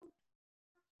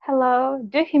Hello,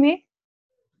 do you hear me?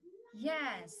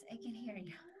 Yes, I can hear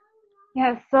you.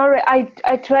 Yeah, sorry,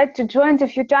 I tried to join a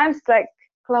few times, like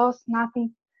close,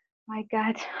 nothing. My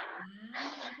God.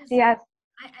 Because Yes.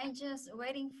 I just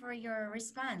waiting for your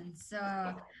response. So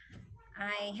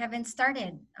I haven't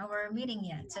started our meeting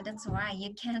yet, so that's why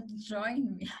you can't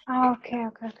join me. Okay.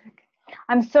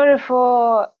 I'm sorry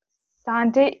for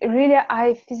Sunday. Really,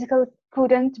 I physically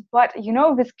couldn't, but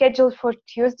we scheduled for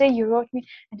Tuesday. You wrote me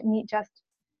and me just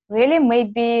really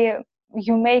maybe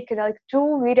you make like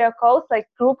two video calls, like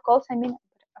group calls. I mean,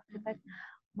 but after that,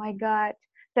 my God,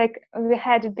 like we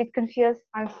had a bit confused.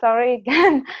 I'm sorry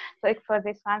again, like for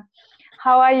this one.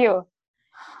 How are you?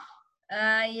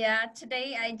 Yeah,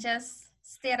 today I just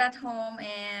stayed at home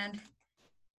and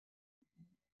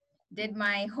did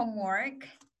my homework.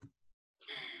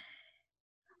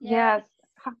 Yeah, Yes.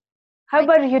 How my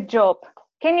about your job?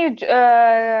 Can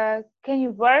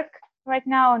you work right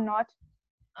now or not?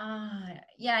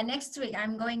 yeah, next week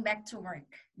I'm going back to work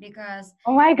because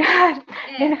Oh my God.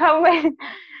 In yeah, how many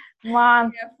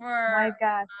months? yeah for My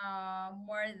God.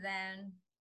 more than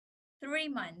 3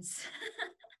 months.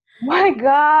 My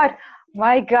God.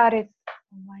 My God.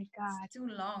 Oh my It's God. too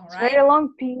long, It's right? very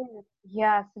long period.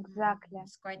 Yes, exactly.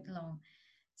 It's quite long.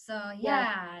 So Yes,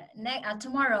 yeah,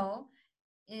 tomorrow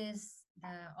is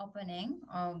the opening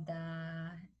of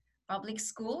the public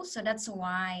school. So that's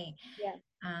why yes,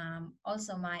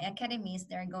 also my academies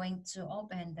they're going to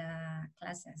open the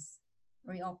classes,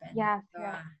 reopen. yes, So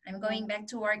yes, I'm yes. going back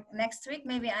to work next week.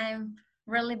 Maybe I'm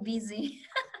really busy.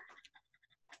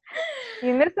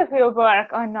 You miss of your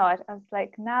work or not? I was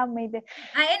like, now maybe.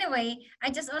 Anyway, I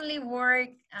just only work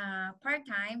part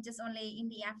time, just only in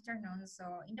the afternoon.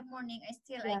 So in the morning, I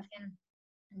Yes, can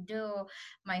do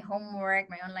my homework,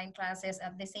 my online classes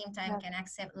at the same time yes. can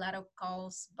accept a lot of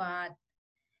calls. But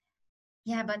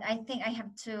yeah, but I think I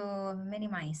have to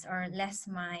minimize or less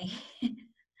my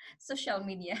social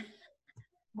media.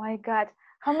 My God.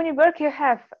 How many work you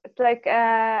have? It's like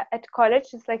at college.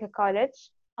 It's like a college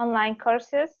online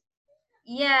courses.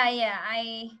 Yeah,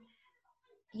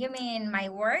 you mean my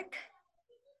work?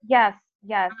 Yes,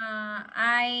 yes.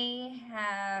 I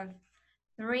have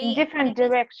In three different academies.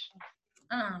 directions.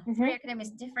 Three Mm-hmm.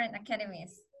 academies, different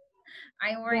academies.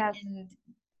 I work Yes. in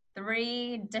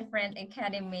three different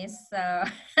academies, so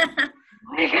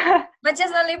My God. but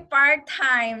just only part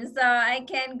time. So I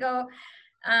can go.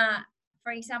 Uh,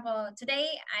 for example, today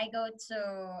I go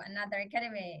to another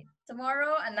academy.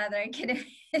 Tomorrow another academy.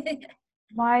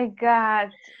 My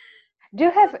God. Do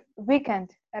you have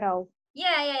weekend at all? Yeah.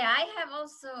 I have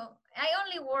also. I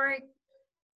only work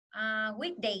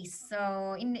weekdays.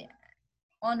 So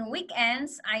on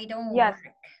weekends I don't Yes.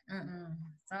 work.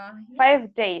 So yeah,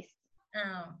 5 days.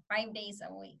 5 days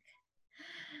a week.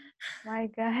 My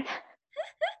God.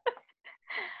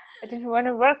 I didn't want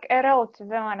to work at all, to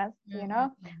be honest.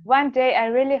 Mm-mm. One day I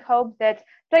really hope that,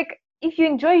 like, if you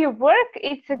enjoy your work,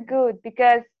 it's a good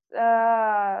because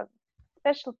uh,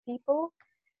 special people,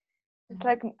 it's Mhm.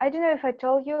 like, I don't know if I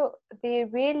told you, they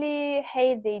really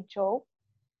hate their job.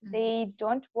 Mhm. They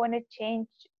don't want to change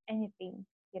anything,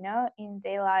 in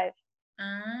their life.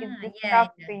 It's Ah, yeah.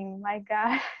 disgusting. My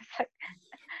God.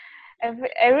 It's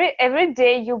like every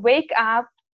day you wake up,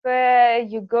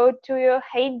 you go to your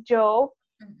hate job,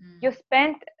 you Mm-mm.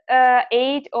 spend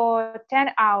 8 or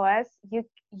 10 hours,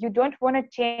 you don't want to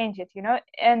change it,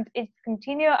 and it's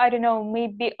continue, I don't know,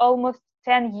 maybe almost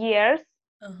 10 years.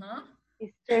 Uh-huh.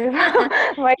 It's terrible.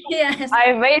 My, Yes.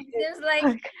 I made It it. seems like,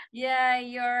 Like, yeah,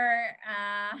 your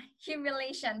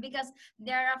humiliation because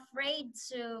they're afraid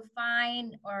to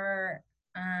find or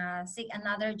seek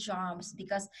another jobs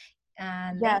because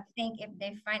they yes, think if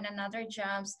they find another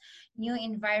jobs, new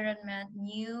environment,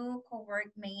 new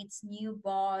co-workmates, new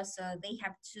boss, so they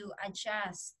have to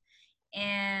adjust.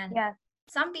 And yes.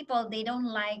 some people they don't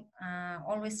like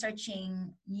always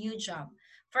searching new job.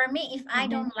 For me, if I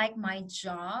Hmm. don't like my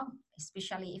job,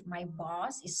 especially if my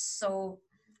boss is so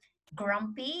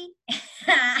grumpy,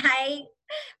 I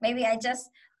maybe I just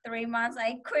 3 months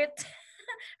I quit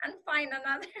and find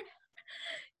another.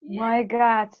 Yeah. My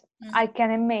God, I Mm,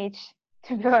 can imagine,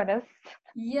 to be honest.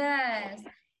 yes.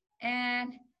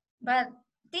 And but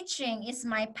teaching is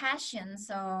my passion,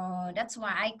 so that's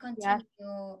why I Yes,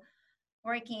 continue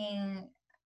working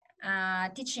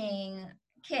teaching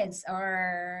kids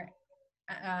or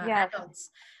yes, adults.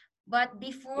 But yes,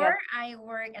 before I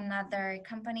work another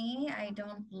company, I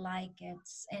don't like it,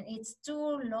 and it's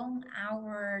too long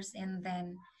hours, and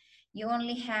then you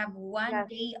only have one yes.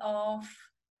 day off.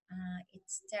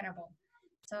 It's terrible.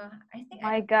 So I think I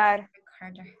My prefer to God. work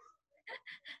harder.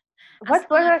 As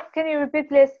What long as was, can you repeat,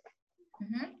 please?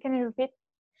 mhm. Can you repeat?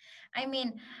 I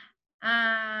mean,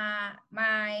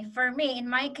 for me, in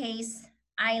my case,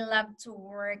 I love to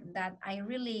work that I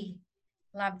really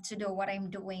love to do what I'm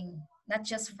doing, not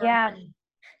just for Yes, money.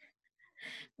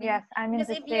 yes, I'm in Because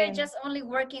the if you're same. just only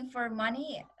working for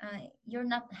money, you're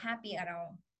not happy at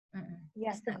all. Mm-mm,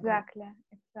 Yes, it's not good. exactly,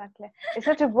 exactly. It's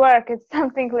not a work, it's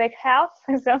something like health,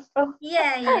 for example.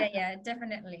 Yeah, yeah, yeah,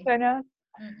 definitely. You know?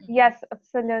 Mm-mm. Yes,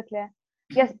 absolutely.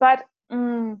 Yes, but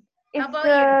How it's about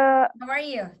you? How are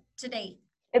you today?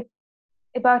 ab-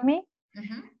 about me.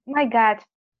 Mm-hmm. My God,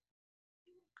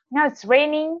 now it's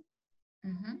raining.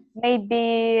 Mm-hmm.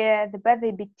 Maybe the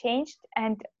weather be changed,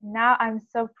 and now I'm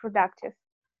so productive.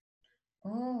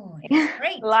 Oh, that's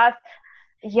great. Last,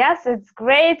 yes, it's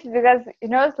great because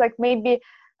it's like maybe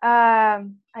I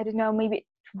don't know, maybe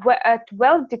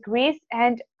 12 degrees,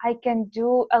 and I can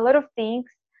do a lot of things.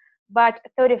 But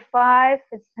 35,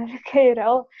 it's not okay at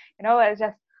all. I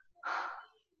just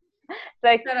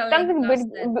like Totally something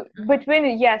exhausted. Uh-huh.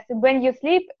 between, yes, when you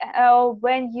sleep,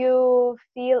 when you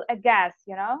feel a gas,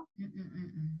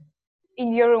 Mm-mm-mm-mm.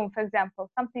 in your room, for example,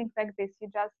 something like this. You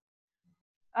just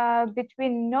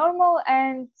between normal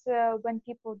and when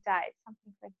people die,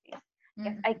 something like this.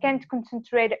 Yes, I Mm-mm-mm. can't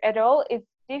concentrate at all. It's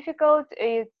difficult.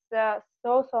 It's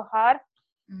so hard.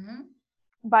 Mm-hmm.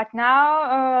 But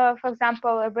now, for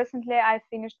example, recently I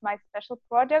finished my special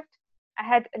project. I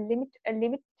had a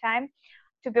limit time.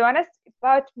 To be honest,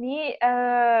 about me,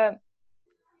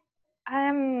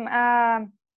 I'm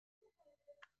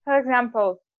for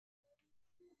example,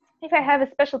 if I have a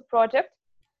special project,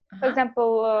 for Uh-huh.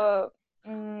 example,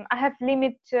 I have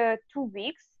limit 2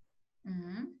 weeks.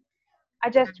 Mm-hmm. I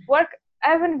just work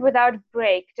even without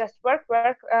break. Just work.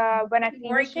 When I Keep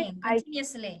finish it, working I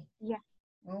continuously. yeah,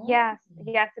 Oh, yes,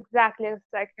 exactly. It's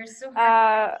like you're so uh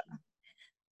hardworking.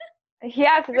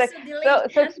 yes, it's You're like so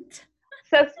so diligent.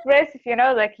 so expressive.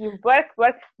 Like you work,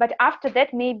 but after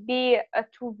that maybe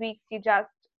 2 weeks you just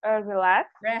relax.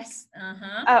 Rest.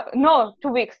 Uh-huh. No, 2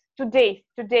 weeks, 2 days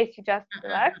you just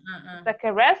relax. Uh-uh-uh-uh. It's like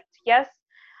a rest, yes.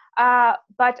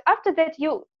 But after that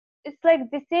it's like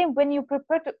the same when you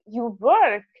prepare to you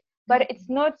work, but it's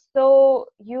Mm-mm. not so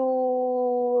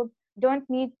you don't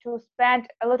need to spend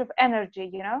a lot of energy.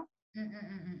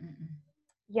 Mm-mm-mm-mm-mm.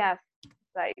 Yes,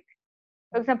 like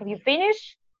for example, you Okay.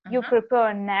 finish, you Uh-huh.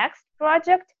 prepare next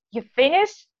project, you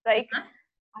finish, like Uh-huh.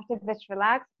 after that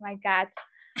relax. My God,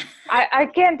 I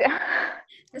can't.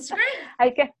 That's great. I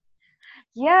can.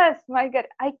 Yes, my God,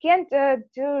 I can't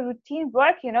do routine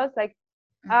work. It's like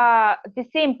Mm. the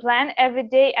same plan every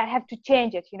day. I have to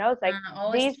change it. It's like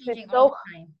Always this is changing all so. the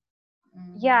time.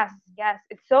 Mm. Yes,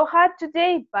 it's so hard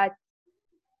today, but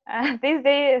these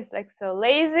days like so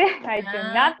lazy. I do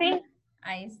Ah, nothing.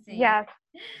 I see. Yes,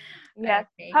 yes.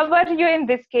 Okay. How about you in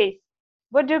this case?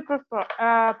 What do you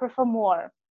prefer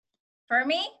more? For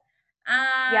me,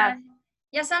 Yes, uh,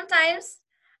 yeah, sometimes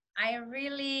I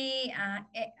really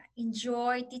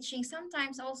enjoy teaching.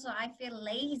 Sometimes also I feel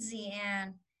lazy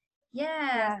and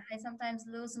yes, yes, I sometimes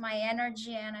lose my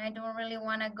energy and I don't really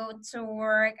want to go to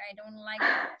work. I don't like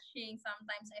teaching.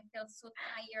 Sometimes I feel so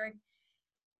tired.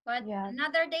 But yes,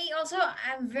 another day also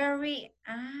I'm very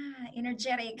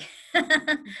energetic.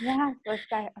 yes. Let's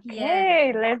say, Yeah,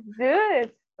 okay, let's do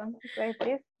it. Something like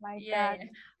this. My yeah, God, yeah.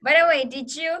 By the way,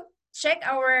 did you check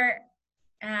our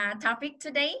topic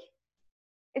today?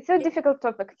 it's a difficult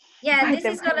topic. Yeah, By this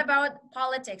the is all way, about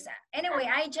politics. Anyway,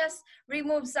 I just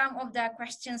removed some of the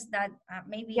questions that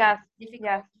maybe yes, yes.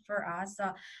 difficult for us.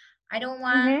 So I don't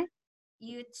want Mm-hmm.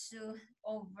 you to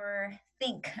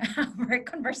overthink our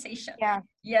conversation. Yeah.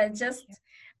 Yeah, just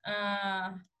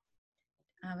uh,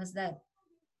 how was that?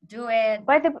 Do it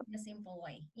By the in a simple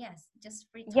way. Yes, just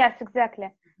free talk. Yes, exactly.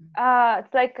 Mhm.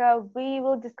 It's like we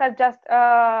will discuss just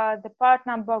the part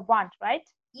number one, right?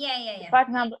 Yeah, yeah, The yeah. part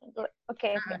number.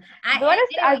 Okay, okay. Uh-uh. To be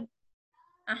honest, Anyway,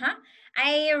 uh-huh.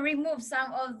 I removed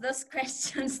some of those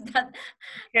questions that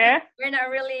okay. we're not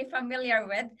really familiar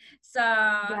with. So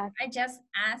Yes. I just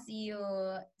ask you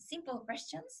simple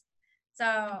questions. So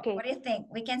Okay. what do you think?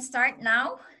 We can start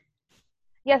now?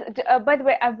 Yes. By the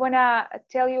way, I wanna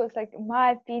tell you it's like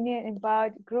my opinion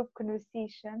about group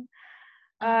conversation.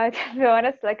 Uh, To be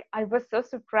honest, like I was so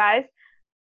surprised.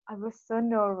 I was so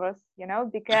nervous,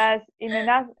 because in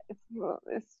another,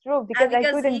 it's true because I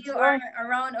because couldn't you join. are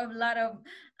around a lot of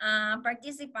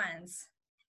participants.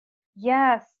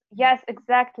 Yes, yes,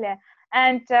 exactly.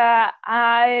 And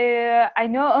I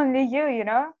know only you.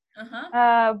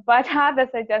 Uh-huh. But others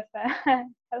are just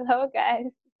hello guys.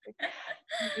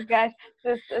 Oh my gosh,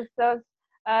 this is so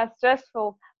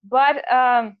stressful. But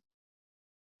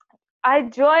I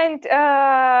joined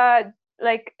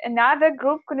like another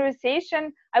group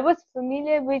conversation. I was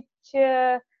familiar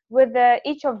with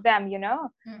each of them, with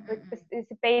Mm-mm.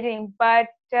 participating. But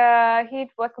it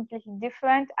was completely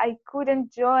different. I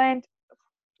couldn't join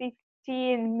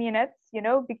 15 minutes,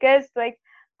 because like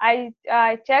I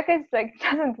check it, like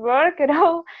doesn't work at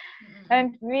all,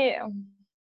 and Mm-mm. me.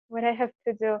 What I have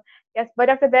to do? Yes, but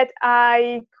after that,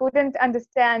 I couldn't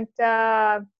understand.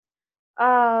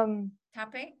 Um,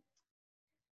 Topic?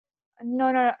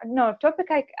 no topic.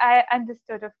 I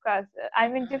understood, of course. I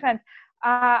mean Mm-mm. different.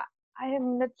 Uh, I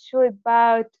am not sure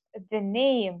about the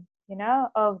name,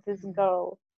 of this Mm-mm.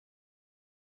 girl.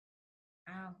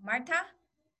 Martha?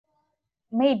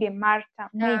 Maybe Marta.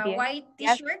 Maybe. White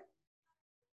Yes. t-shirt?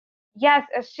 Yes.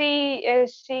 She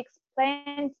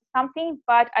explained something,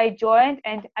 but I joined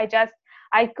and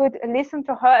I could listen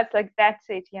to her. It's like that's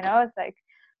it. It's like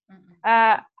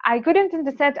Mm-mm. I couldn't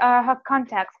understand her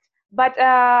context. But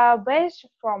where is she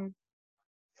from?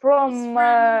 She's From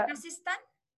from Kazakhstan?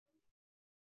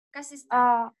 Kazakhstan.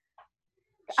 uh,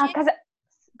 She's, Kaz-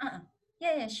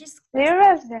 yeah, she's Kazakhstan.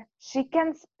 seriously, she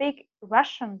can speak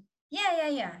Russian.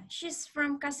 Yeah. She's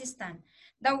from Kazakhstan.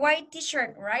 The white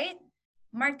t-shirt, right?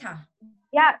 Martha.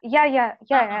 Yeah.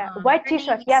 White Her name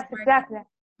T-shirt. is Yes, Martha. exactly.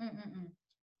 Mm-mm.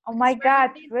 Oh my That's why God,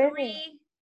 only really? three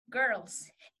girls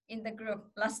in the group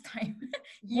last time.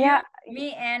 You, Yeah,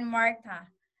 me, and Martha.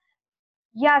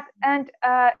 yes, and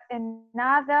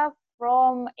another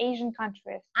from Asian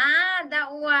countries. That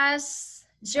was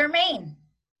Jermaine.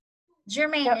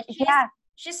 Jermaine, and Yeah,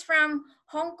 she's from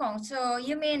Hong Kong. So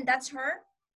you mean that's her?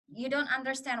 You don't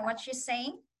understand what she's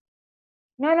saying?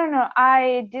 no.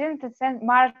 I didn't send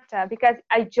Marta because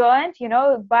I joined,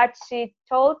 but she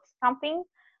told something,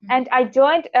 Mhm. and I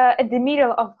joined at the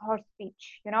middle of her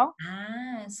speech.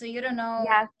 So you don't know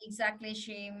Yes, exactly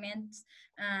she meant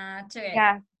to it.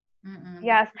 yes, Because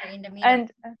yes, you're in the middle.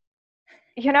 and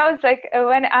it's like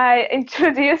when I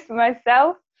introduced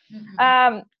myself,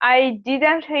 Mm-mm. I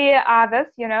didn't hear others,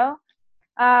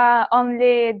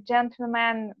 only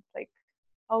gentlemen, like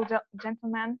old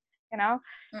gentlemen, you know.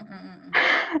 Mm-mm.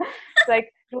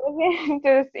 Like really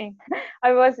interesting.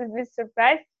 I was a bit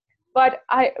surprised, but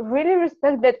I really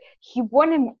respect that he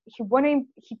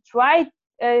tried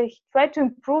to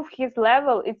improve his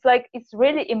level. It's like it's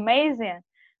really amazing.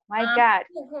 My God,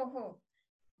 Who?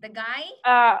 The guy?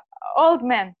 uh, old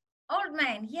man, Old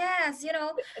man, yes,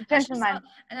 gentleman.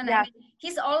 and I Yes, mean,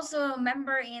 he's also a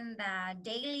member in the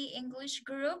daily English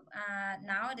group,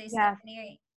 now the yes,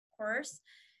 Stephanie course,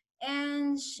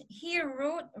 and he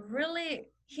wrote really,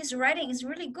 his writing is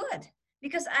really good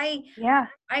because yeah.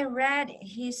 I read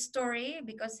his story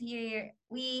because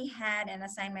we had an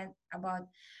assignment about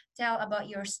tell about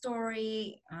your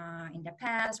story in the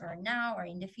past or now or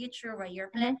in the future what your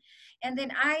plan. Hmm. And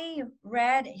then I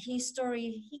read his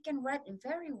story. He can write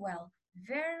very well,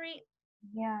 very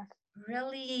Yes,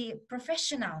 really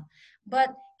professional. But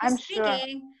his I'm sure.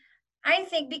 speaking, I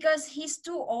think because he's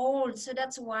too old, so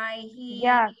that's why he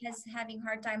Yes, is having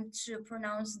hard time to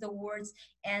pronounce the words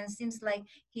and seems like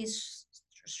he's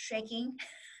shaking,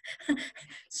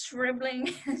 scribbling.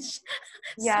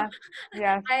 So yes,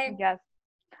 yes, I yes,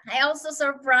 I also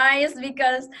surprised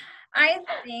because I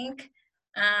think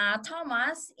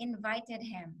Thomas invited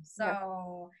him. yes,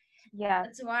 So yes.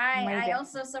 that's why I Maybe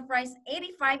also surprised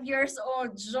 85 years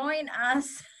old join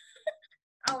us,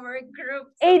 our group.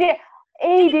 So 80,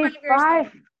 85 years 85, old.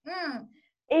 Mm,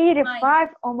 my 85.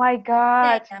 Oh my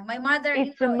God, my it's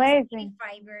mother-in-law is amazing.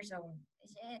 85 years old.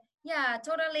 Yeah,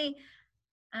 totally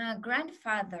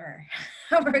grandfather,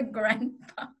 our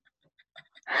grandpa.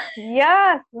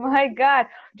 Yes, my God.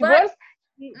 To But worse,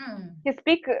 he, mm, he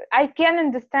speak. I can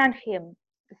understand him.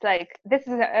 It's like this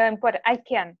is important. I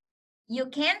can. you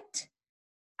can't.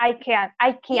 I can.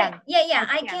 I can. Yeah.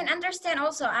 I I can. can understand.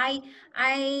 Also,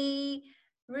 I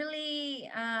really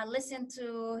listen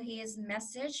to his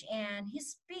message, and he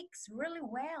speaks really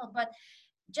well. But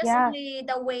just Yes. only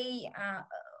the way,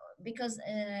 because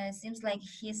seems like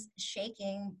he's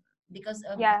shaking because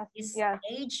of Yes. his Yes.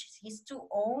 age. He's too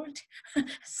old,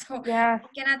 so Yes.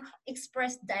 he cannot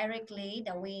express directly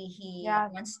the way he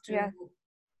Yes. wants to Yes.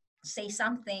 say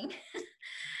something.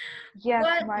 Yes.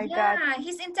 But My God. yeah,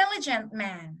 he's intelligent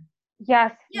man.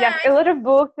 Yes. Yeah, Yes. A lot of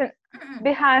books mm,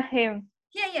 behind him.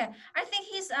 yeah. I think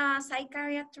he's a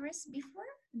psychiatrist before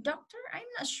doctor. I'm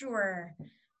not sure. I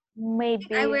Maybe.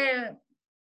 will.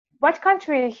 What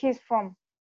country he's from?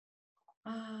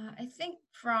 I think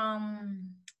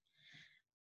from.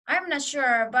 I'm not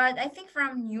sure, but I think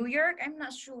from New York. I'm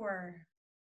not sure.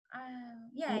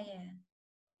 Yeah.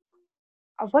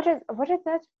 What is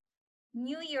that?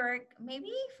 New York,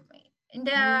 maybe in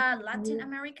the New, Latin New.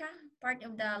 America part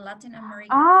of the Latin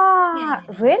America. Ah, Yeah.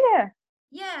 really?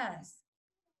 Yes.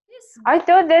 He's I good.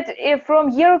 thought that if from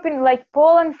European, like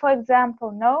Poland, for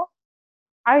example, no?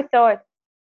 I thought.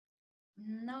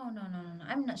 No, no, no, no, no.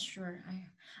 I'm not sure.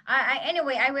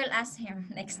 Anyway, I will ask him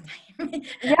next time.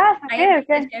 Yes, I okay,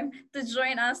 invited okay. him to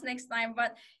join us next time,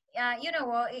 but you know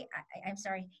what? I'm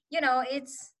sorry. You know,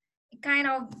 it's kind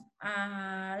of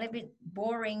a little bit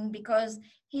boring because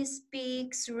he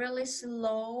speaks really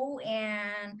slow,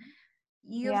 and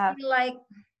you Yes. feel like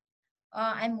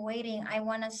I'm waiting. I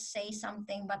want to say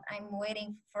something, but I'm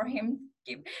waiting for him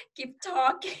keep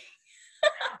talking.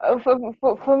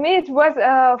 For me it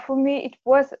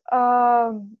was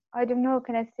I don't know,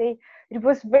 can I say, it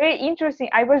was very interesting.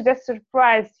 I was just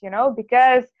surprised,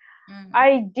 because Mhm. I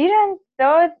didn't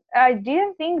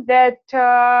think that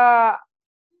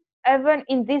even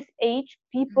in this age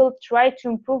Mhm. people try to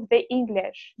improve their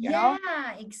English.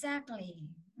 Yeah, exactly.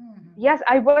 Mm. Yes,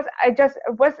 I just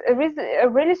was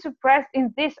really surprised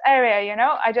in this area.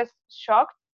 I just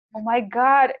shocked. Oh my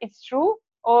God, it's true.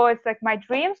 Oh, it's like my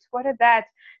dreams. What is that?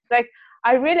 Like,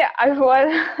 I was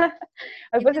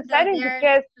I was Even though excited they're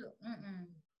because mm-mm,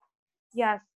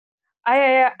 yes,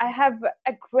 I have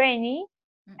a granny,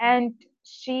 mm-mm, and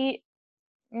she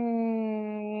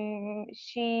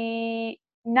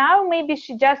now maybe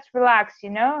she just relax. She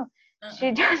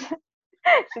uh-uh. just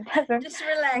she doesn't Just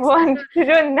relax. want to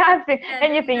do nothing, Yeah,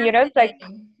 doing anything. It's like,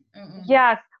 nothing. Mm-mm.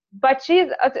 yes, but she's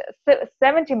at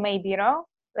 70 maybe,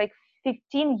 like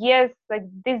 15 years, like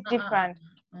this Uh-uh. different.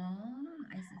 Oh,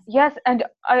 I see. Yes, and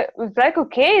I was like,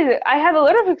 okay, I have a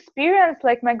lot of experience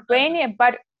like my Uh-uh. granny,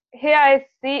 but here I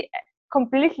see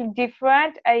completely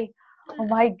different. Oh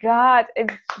my God,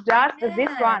 it's just this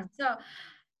Yeah. one. So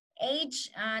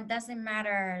age doesn't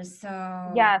matter. So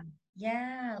Yes,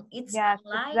 yeah, it's a yes,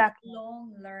 exactly.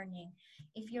 lifelong learning.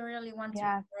 If you really want to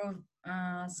Yes, improve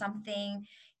something,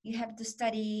 you have to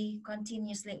study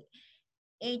continuously.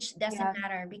 Age doesn't yes,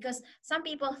 matter because some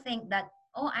people think that,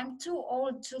 oh, I'm too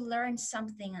old to learn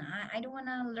something. I don't want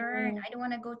to learn. mm, I don't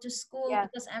want to go to school yes,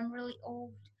 because I'm really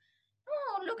old.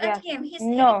 Oh, look at yes. him. He's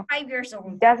No, 85 years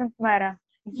old. it doesn't matter.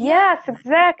 Yeah, Yes,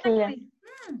 exactly. exactly.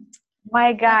 Hmm.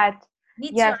 My So, God. me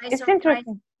too. Yes, I it's surprised,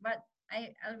 interesting. but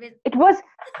I'll be. It was.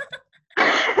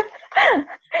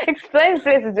 Explain,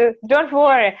 please. Don't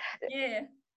worry. Yeah.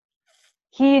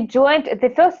 He joined the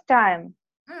first time.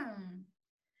 Hmm.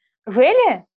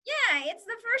 Really? Yeah, it's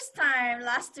the first time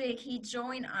last week he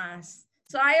joined us.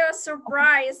 So I was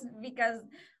surprised because,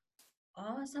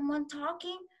 oh, someone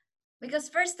talking? Because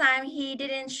first time he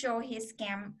didn't show his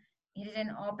cam, he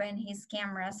didn't open his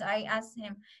camera. So I asked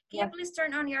him, can you Yes. please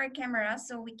turn on your camera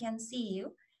so we can see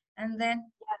you? And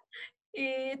then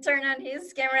he turned on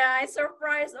his camera. I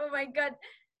surprised, oh my God,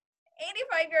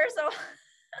 85 years old.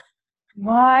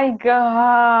 My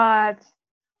God.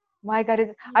 My God.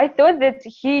 I thought that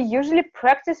he usually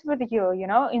practiced with you,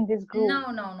 in this group.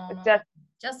 No, no, no, no, no. Just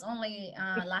Just only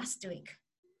last week.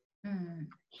 Mm.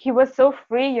 he was so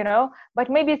free. But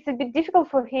maybe it's a bit difficult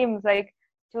for him, like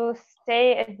to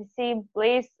stay at the same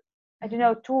place. I don't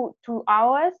know, Mm-mm. 2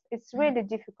 hours. It's Mm. really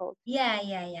difficult. Yeah,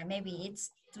 yeah, yeah. Maybe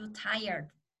it's too tired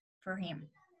for him.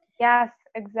 Yes,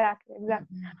 exactly,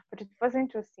 exactly. Mm-mm. But it was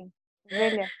interesting,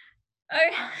 really.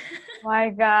 Oh, My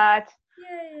God.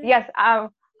 yeah, yeah. Yes,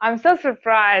 I'm so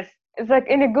surprised. It's like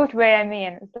in a good way, I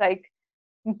mean. It's like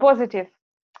positive.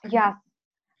 Mm-hmm. Yes.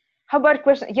 How about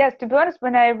question? Yes, to be honest,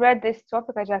 when I read this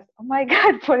topic, I just, oh my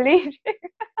God, Pauline,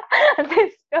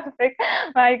 this topic.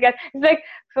 My God. It's like,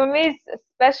 for me, it's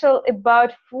special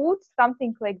about food,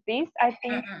 something like this. I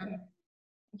think, Mm-mm.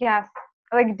 yes,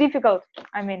 like difficult.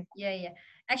 I mean, Yeah, yeah.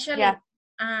 Actually, yes,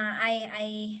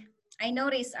 I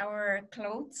noticed our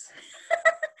clothes.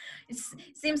 It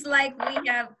seems like we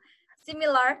have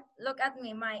similar. Look at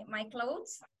me, my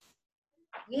clothes.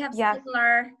 We have yes.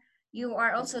 similar. You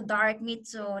are also dark. Me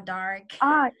too, dark.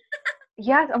 Ah,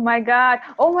 yes, oh my God.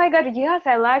 Oh my God, yes,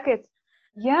 I like it.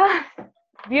 Yes,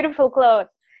 beautiful clothes.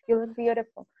 You look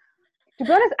beautiful. To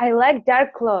be honest, I like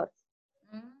dark clothes.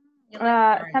 Mm, you like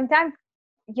dark. Sometimes,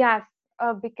 yes,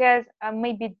 because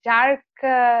maybe dark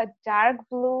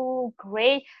blue,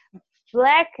 gray,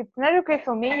 black. It's not okay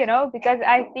for me, because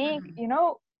I think,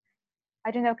 Mm-mm.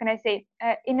 I don't know, can I say,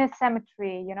 in a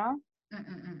cemetery,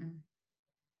 Mm-mm-mm.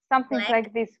 something Black.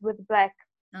 like this with black.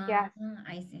 Uh, Yes,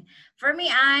 I see. For me,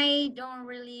 I don't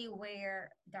really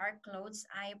wear dark clothes.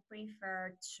 I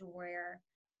prefer to wear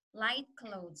light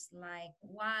clothes like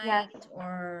yes, white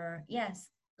or yes,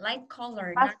 light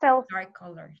color, not pastels, dark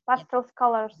color. Yeah. pastels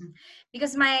colors. Mhm.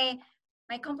 Because my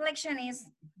complexion is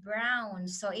brown,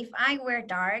 so if I wear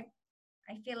dark,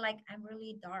 I feel like I'm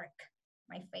really dark,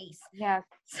 my face. Yes.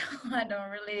 So I don't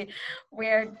really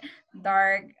wear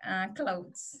dark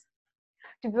clothes.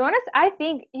 To be honest, I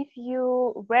think if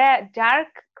you wear dark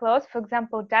clothes, for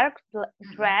example, Mm-mm.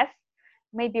 dress,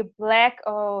 maybe black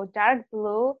or dark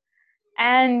blue,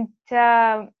 and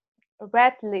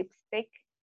red lipstick,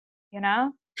 you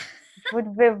know, it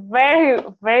would be very,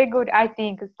 very good. I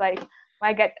think it's like,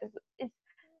 my God, it's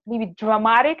maybe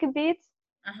dramatic a bit,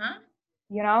 Uh-huh.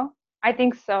 you know. I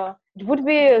think so. It would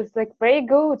be Okay. like very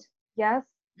good. Yes,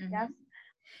 yes. Mm-hmm.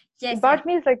 Yes, yes. About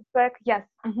me, it's like black. Yes.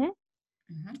 Mm-hmm.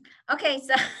 Okay,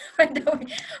 so when do we,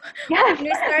 Yes. when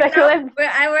we start Like now, let's.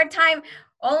 our time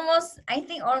almost, I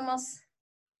think almost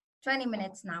 20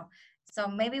 minutes now. So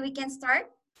maybe we can start.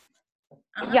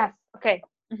 Uh-huh. Yes. Okay.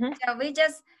 So we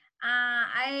just,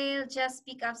 I'll just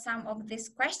pick up some of these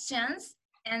questions,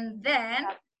 and then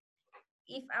Yes.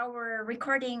 if our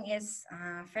recording is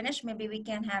finished, maybe we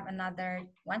can have another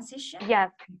one session.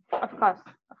 Yes. Of course.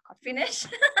 Of course. Finish.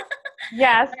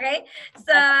 Yes. Okay.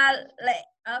 So Yes.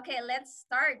 okay, let's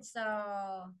start. So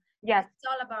Yes. it's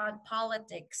all about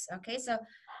politics. Okay. So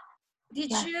did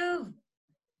Yes. you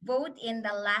vote in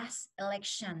the last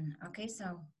election? Okay. So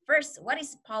first, what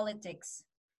is politics?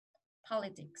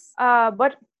 Politics.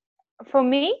 But for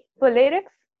me,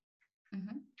 politics.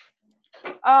 Mm-hmm.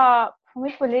 For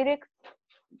me, politics.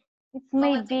 It's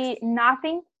Politics. maybe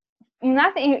nothing.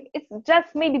 Nothing. It's just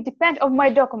maybe depend on my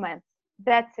documents.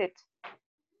 That's it.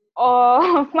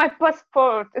 Or my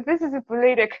passport. This is a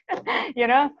politic. You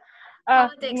know.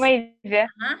 Politics. Maybe.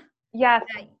 Huh? Yes.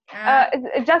 Like,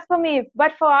 It's just for me,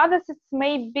 but for others, it's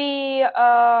maybe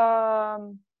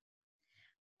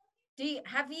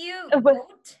have you but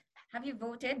Have you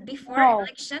voted before no.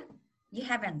 election? You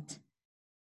haven't.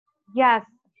 Yes,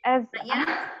 as Not yet.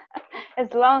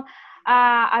 as long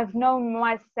I've known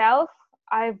myself,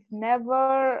 I've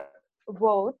never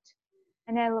vote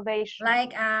an elevation.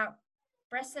 Like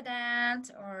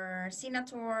president or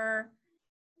senator.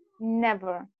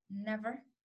 Never. Never.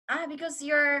 Because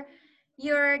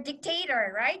you're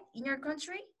dictator, right? In your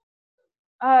country?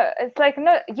 It's like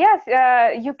no. Yes,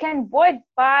 you can vote,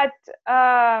 but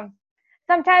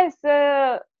sometimes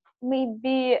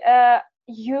maybe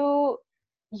you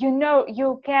know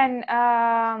you can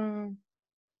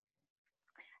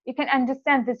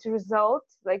understand this result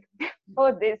like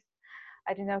before this.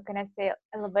 I don't know. Can I say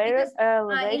Because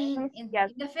elevations?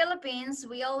 Yes. in the Philippines,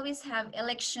 we always have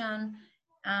election.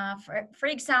 For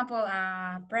example,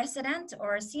 president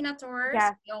or senators,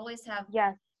 Yes. we always have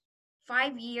Yes.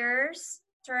 5 years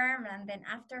term, and then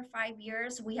after 5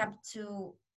 years, we have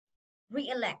to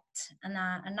re-elect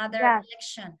another Yes.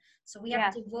 election. So we have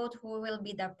Yes. to vote who will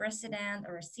be the president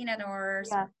or senators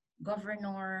Yes. or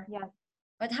governor. Yes.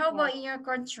 But how Yes. about in your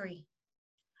country?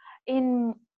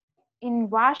 In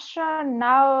Russia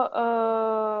now,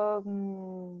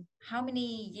 How many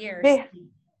years? they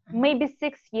Uh-huh. maybe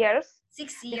 6 years. Six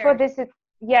Before years. this,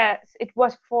 yes, it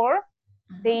was 4.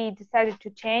 Uh-huh. They decided to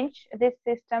change this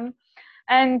system,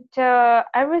 and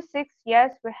every 6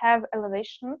 years we have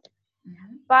elevations.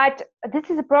 Mm-hmm. But this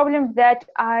is a problem that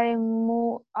I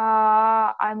moved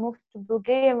to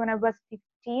Bulgaria when I was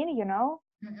 15.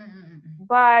 Mm-mm-mm-mm.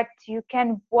 But you can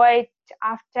vote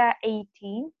after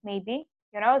 18, maybe.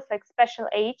 It's like special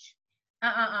age.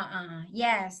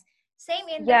 Yes. Same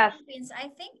in the Yes. Philippines. I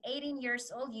think 18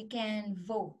 years old you can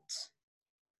vote.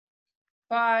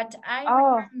 But I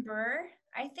Oh, remember,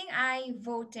 I think I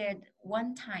voted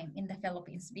one time in the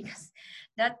Philippines because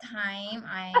that time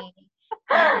I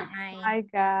my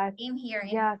God. came here in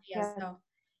Yes, Korea. yes, So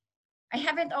I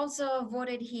haven't also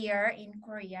voted here in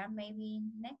Korea. Maybe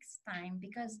next time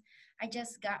because I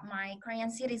just got my Korean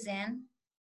citizen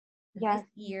this yes.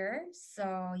 year.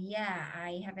 So yeah,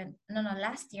 I haven't, no, no,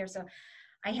 last year. So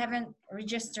I haven't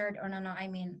registered, or no, no, I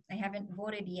mean, I haven't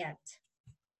voted yet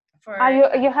for,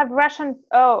 You have Russian,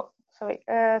 oh, sorry,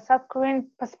 South Korean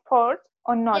passport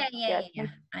or not yeah, yeah, yet? yeah,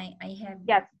 yeah. I have Yes,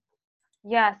 that.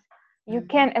 yes. Mhm. You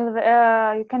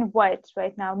can vote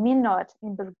right now. Me not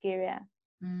in Bulgaria.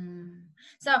 Mm.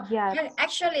 So Yes,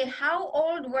 actually, how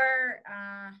old were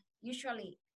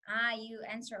usually? You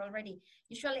answer already.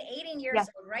 Usually 18 years yes,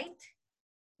 old, right?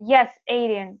 yes,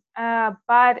 18.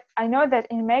 But I know that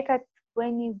in America,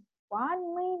 21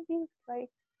 maybe, like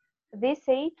this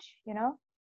age.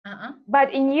 Uh-uh.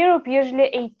 But in Europe, usually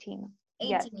 18.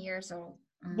 Yes, 18 years old.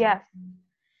 Mm. yes.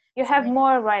 You So have I,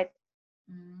 more rights,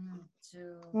 to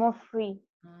more for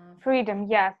freedom.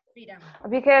 Yes, freedom.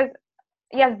 because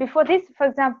yes, before this, for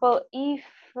example, if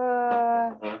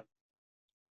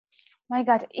my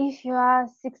God, if you are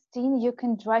 16, you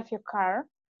can drive your car,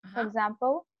 for Uh-huh.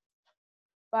 example,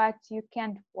 but you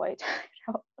can't vote.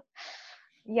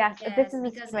 Yes, this Yes, is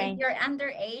because if strange. you're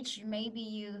underage, maybe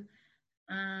you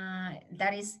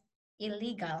that is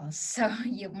illegal. So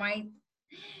you might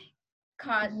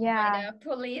caught by Yeah, the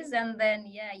police, and then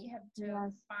yeah, you have to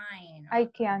yes. fine. I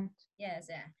can't. Yes,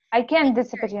 yeah. I can't Same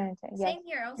this here. opportunity. Yes. Same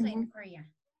here also Mm-hmm. in Korea.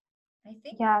 I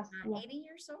think Yes, yes. 18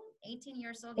 years old. 18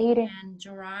 years old, you 80. can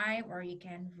drive or you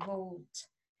can vote.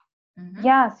 Mm-hmm.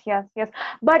 Yes, yes, yes.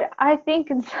 But I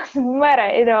think it doesn't matter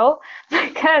at all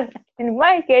because in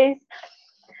my case,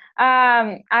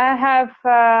 I have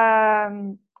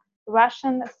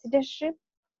Russian citizenship,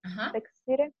 Uh-huh. like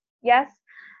city. Yes,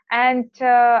 and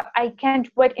I can't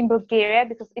vote in Bulgaria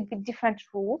because it be different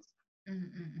rules.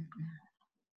 Mm-mm-mm-mm.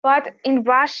 But in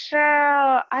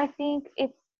Russia, I think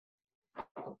it's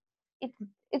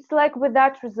it's like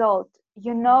without result.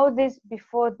 You know this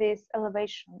before this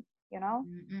elevation. You know,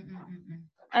 Mm-mm-mm-mm.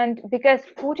 and because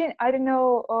Putin, I don't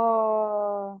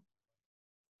know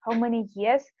how many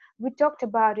years we talked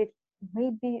about it,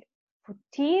 maybe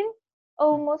 14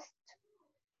 almost.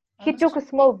 He Almost took a 15.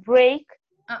 small break.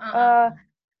 Uh-uh-uh. Uh,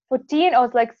 14 or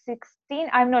like 16,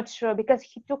 I'm not sure because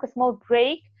he took a small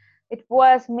break. It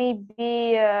was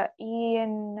maybe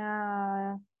in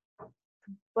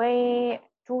way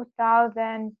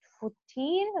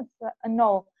 2014,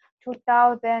 no,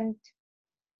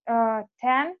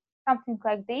 2010, something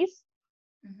like this.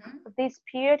 Mm-hmm. This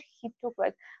period he took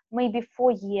like maybe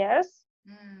 4 years,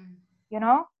 Mm. you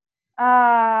know.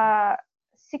 uh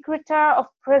Secretary of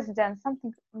president,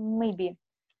 something maybe,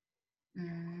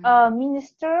 Mm.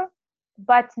 minister,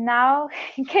 but now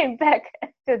he came back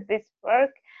to this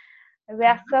work. We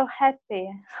are Uh-huh. so happy.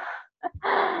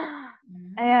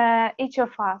 Mm. Each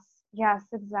of us. Yes,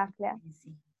 exactly. I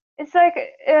see. It's like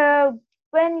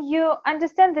when you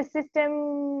understand the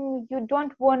system, you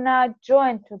don't wanna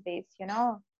join to this,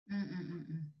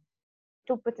 Mm-mm-mm-mm.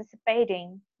 to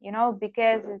participating,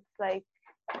 because it's like,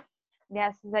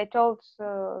 yes, as I told,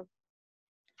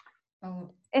 Oh,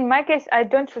 in my case, I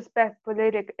don't respect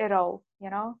politics at all,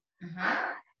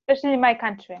 uh-huh. especially in my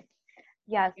country.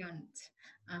 Yes, Don't.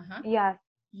 Uh-huh. yes,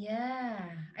 Yeah.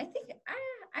 I think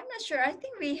I'm not sure. I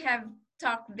think we have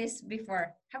talked this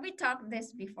before. Have we talked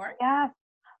this before? yes.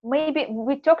 Maybe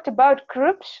we talked about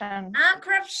corruption. Ah,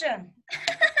 corruption.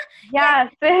 Yeah,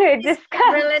 Yes, we it's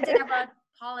discussed related it. about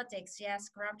politics. Yes,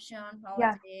 corruption,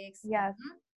 Yes, politics. yes.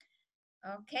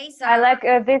 Okay, so I like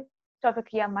this topic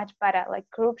here much better. Like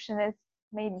corruption is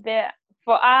maybe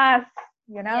for us,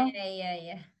 you yeah, know. yeah,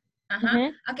 yeah. Uh-huh. Hmm.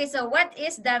 Okay, so what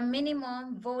is the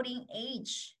minimum voting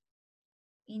age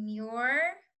in your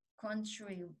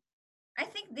country? I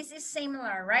think this is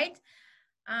similar, right?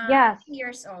 Yes. 18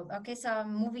 years old. Okay, so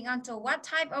moving on to what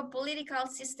type of political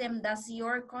system does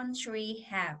your country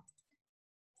have?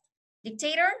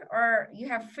 Dictator or you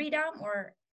have freedom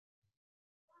or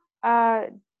Uh,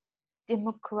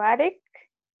 democratic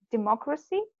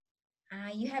democracy.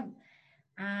 you have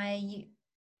you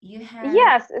you have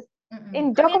Yes, in I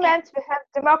mean documents we have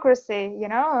democracy,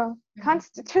 mm-mm.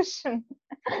 constitution.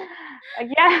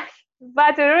 Yes,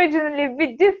 but originally a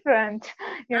bit different,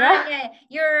 you know.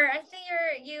 Yeah, I think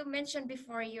you mentioned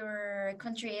before your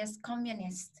country is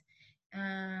communist.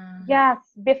 Um, Yes,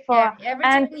 yeah, before. every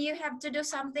And time you have to do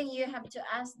something, you have to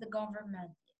ask the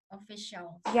government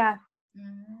officials. yes,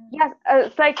 Mm. yes,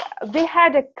 it's like we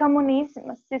had a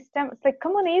communism system. It's like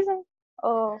communism.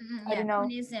 Oh, I Yeah, don't know.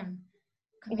 communism.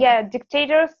 Yeah, Communism.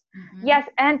 dictators. Mm-hmm. Yes,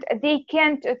 and they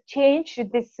can't change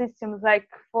this system like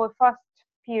for first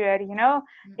period.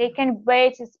 They Mm-mm. can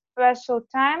wait a special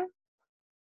time.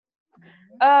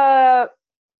 Mm-hmm. Uh,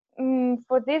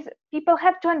 for this, people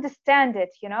have to understand it.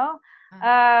 Uh-huh.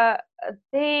 Uh,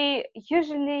 they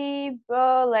usually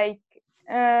like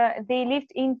they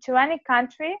lived in tyranny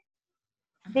country.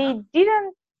 Uh-huh. They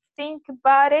didn't think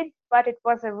about it, but it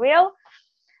was a real.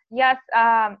 Yes,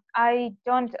 I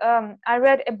don't. I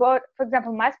read about, for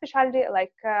example, my specialty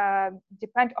like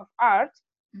depend of art,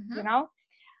 Mm-hmm. you know,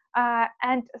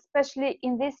 and especially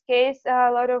in this case,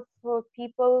 a lot of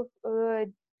people,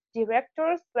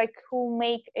 directors, like who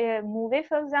make a movie,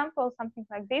 for example, something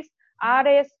like this, Mm-hmm.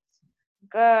 artists,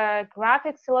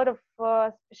 graphics, a lot of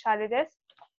specialties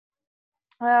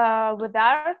with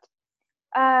art.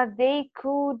 They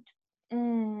could,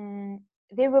 mm,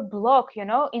 they were blocked,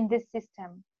 in this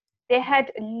system. They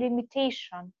had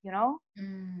limitation,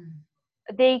 Mm.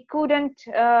 they couldn't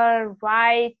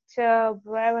write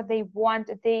wherever they want.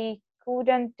 They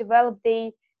couldn't develop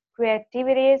their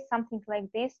creativity, something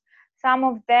like this. Some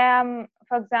of them,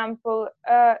 for example,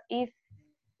 if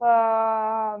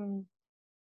um,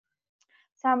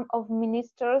 some of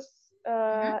ministers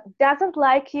Mm-hmm. doesn't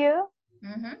like you,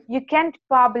 Mm-hmm. you can't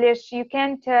publish, you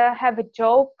can't have a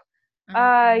job,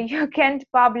 you can't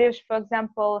publish, for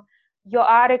example, your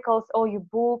articles or your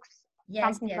books, Yes,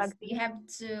 something yes. like You this. have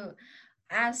to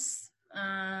ask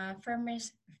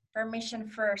permission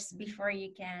first before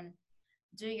you can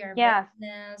do your Yes,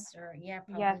 business or yeah,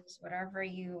 yes. publish whatever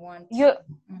you want You to.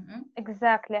 Mm-hmm.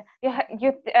 exactly.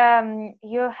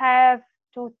 You have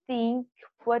to think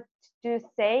what to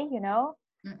say,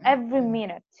 every Mm-mm.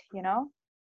 minute, you know.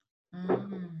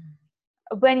 Mm.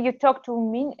 When you talk to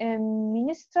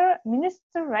minister,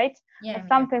 right? Yeah, yeah.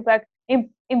 Something like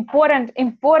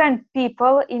important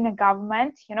people in a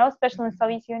government, especially in Mm-mm.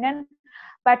 Soviet Union.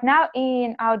 But now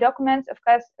in our documents, of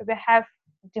course, we have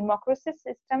democracy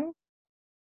system.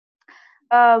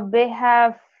 We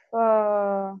have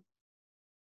uh,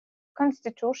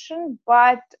 constitution,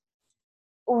 but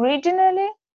originally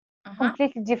Uh-huh.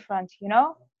 completely different.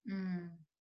 Mm.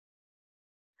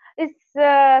 It's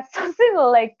something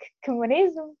like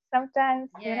communism sometimes.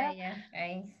 Yeah, yeah.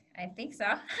 I think so.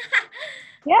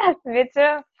 Yes, me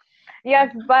too.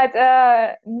 Yes, Uh-huh. but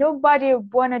nobody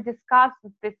wanna discuss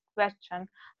this question.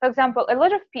 For example, a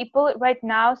lot of people right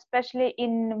now, especially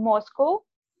in Moscow,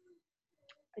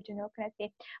 I don't know, can I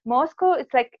say Moscow?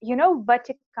 It's like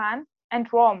Vatican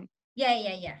and Rome. Yeah,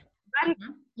 yeah, yeah.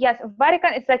 Uh-huh. Yes,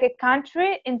 Vatican is like a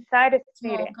country inside a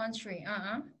Small city. country.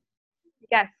 Uh-huh.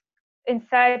 Yes,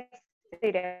 inside city.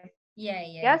 Yes, Yeah,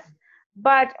 yeah.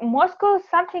 but Moscow is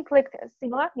something like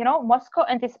similar. Moscow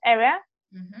and this area.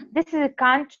 Mm-hmm. This is a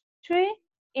country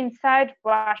inside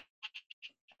Russia,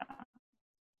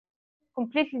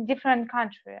 completely different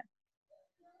country.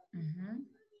 Mm-hmm.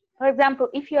 For example,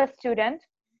 if you're a student,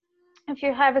 if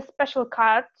you have a special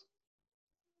card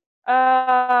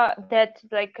that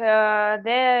like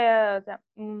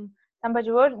somebody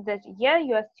wrote that, yeah,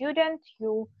 you're a student,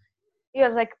 you're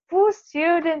like poor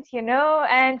student,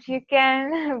 and you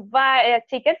can buy a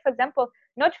ticket, for example,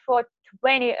 not for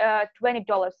 20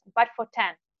 $20, but for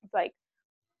 10. It's like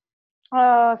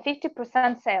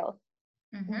 50% sale.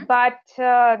 Mm-hmm. But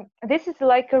this is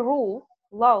like a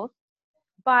law,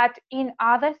 but in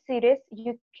other cities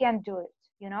you can do it.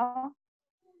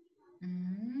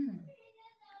 Mm-hmm.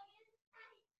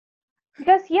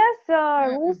 Because yes,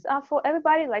 Mm-mm. rules are for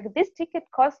everybody. Like this ticket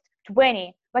costs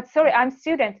 20, but sorry, I'm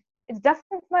student. It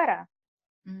doesn't matter.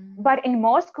 Mm. But in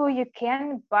Moscow, you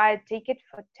can buy a ticket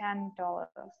for $10.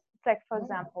 It's like, for Oh,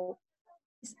 example,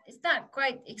 it's not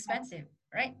quite expensive,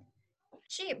 right?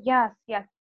 Cheap. yes, yes,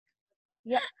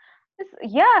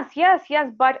 yeah,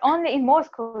 yes, but only in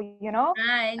Moscow,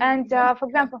 Ah, And in for example,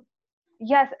 Moscow.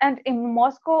 yes, and in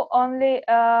Moscow only,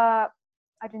 I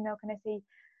don't know, can I say,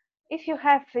 if you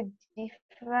have a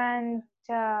different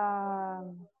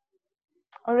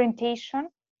orientation,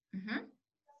 Mm-hmm.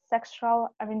 sexual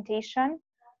orientation,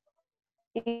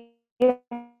 you have to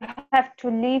live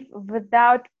without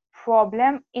problem in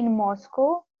Moscow.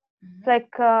 It's like Mm-hmm.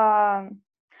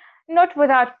 not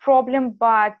without problem,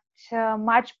 but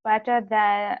much better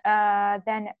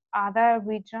than other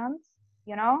regions.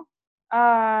 You know,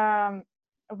 um,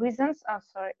 reasons.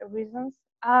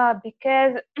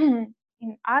 Because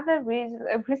in other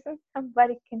reasons,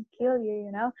 somebody can kill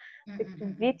you. Like to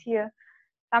Mm-mm-mm. beat you,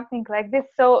 something like this.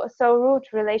 So rude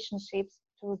relationships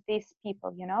to these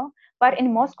people. But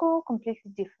in Moscow,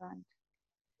 completely different.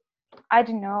 I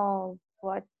don't know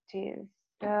what is.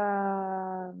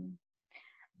 Um,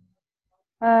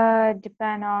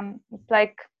 depend on, it's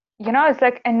like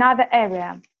another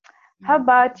area. How Mm.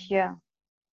 about you?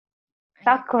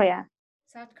 Yeah. South Korea?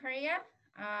 South Korea.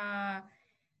 Uh,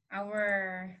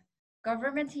 our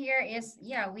government here is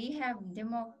yeah. We have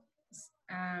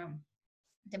um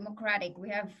democratic. We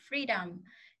have freedom.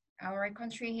 Our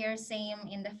country here, same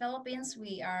in the Philippines.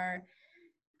 We are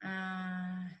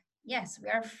yes, we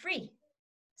are free.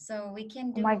 So we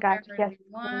can Oh do my God, whatever yes, we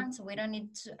please. want. So we don't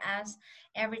need to ask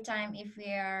every time if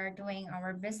we are doing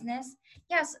our business.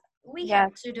 Yes, we have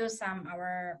Yes. to do some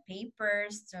our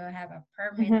papers to have a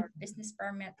permit Hmm. or business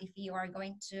permit if you are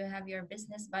going to have your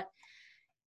business, but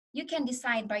you can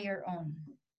decide by your own.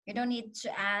 You don't need to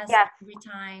ask Yes. every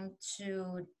time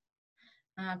to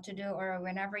do or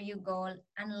whenever you go.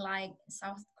 Unlike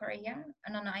South Korea,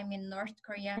 no, no, I mean North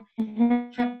Korea,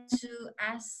 Hmm. have to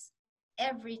ask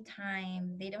every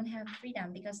time. They don't have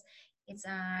freedom because it's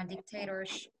a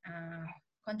dictatorship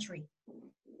country.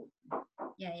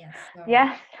 Yeah, yes. So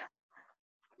Yes.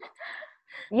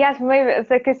 Yes, maybe it's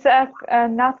like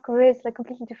North Korea is like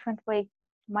completely different way.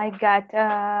 My God,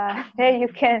 there you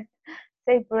mm-mm. can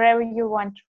say wherever you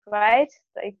want, right?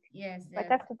 Like, Yes, but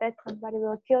yes. after that, somebody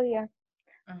will kill you.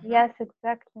 Uh-huh. Yes,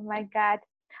 exactly. My God.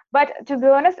 But to be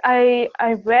honest, I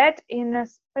read in a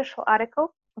special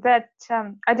article that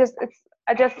I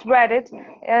just read it.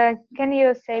 Can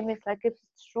you say me like if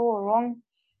it's true or wrong?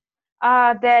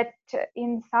 That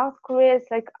in South Korea it's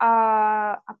like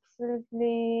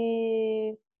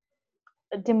absolutely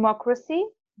democracy,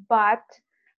 but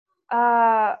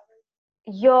uh,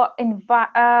 your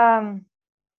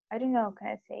I don't know, can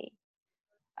I say?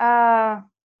 Uh,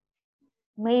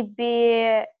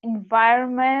 Maybe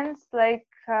environments like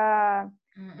you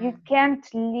Mm-mm. can't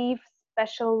leave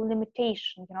special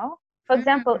limitation, For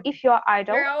example, Mm. if you're There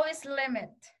idle, always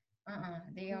limit.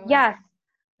 They always yes,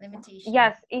 limitation.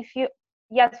 yes, if you,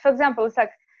 yes, for example, it's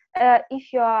like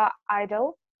if you are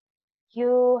idle,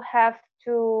 you have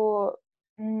to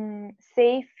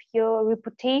save your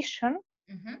reputation,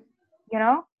 Mm-hmm. you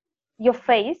know, your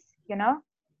face,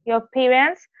 your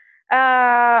appearance.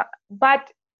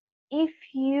 But if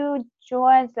you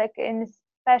join like in a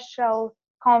special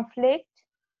conflict,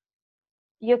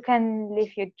 you can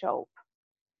leave your job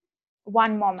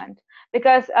one moment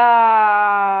because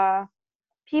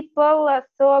people are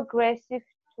so aggressive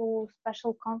to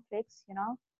special conflicts.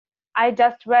 I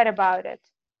just read about it.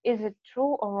 Is it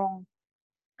true or wrong?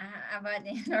 About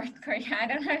in North Korea, I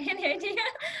don't have any idea.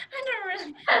 I don't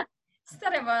really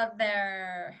study about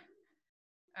their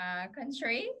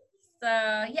country. So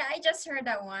yeah, I just heard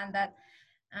that one that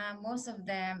most of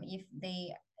them, if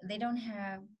they don't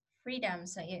have freedom,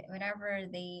 so whenever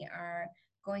they are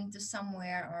going to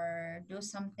somewhere or do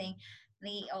something,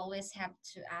 they always have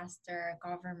to ask their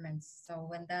governments. So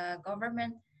when the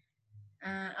government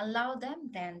allow them,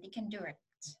 then they can do it,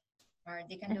 or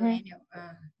they can do Hmm. any.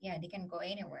 Yeah, they can go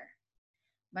anywhere.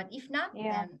 But if not, Yeah.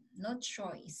 then no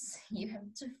choice. You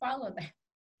have to follow them.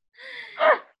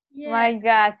 Yeah, My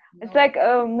God, it's no like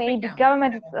maybe freedom at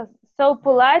government is all. so Mm.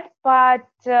 polite, but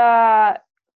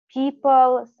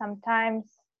people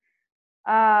sometimes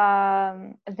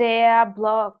they are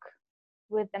blocked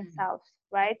with Mm. themselves,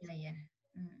 right? Yeah, yeah.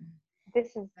 Mm-mm.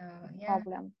 This is So the yeah,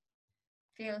 problem.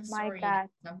 feel My sorry God.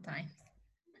 sometimes.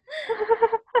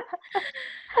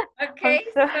 I'm Okay,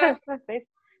 sorry so for this.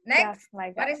 Yes, next,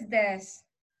 my what God. is this?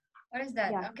 What is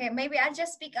that? Yeah. Okay, maybe I'll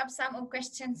just pick up some of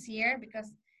questions here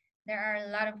because there are a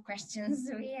lot of questions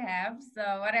we have. So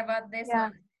what about this Yeah.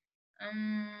 one?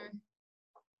 Um,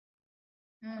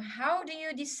 how do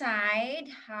you decide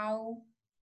how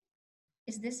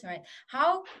is this right?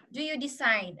 How do you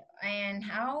decide and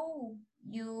how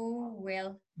you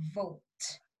will vote?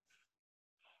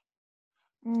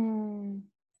 Mm.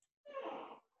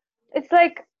 It's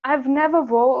like I've never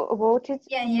voted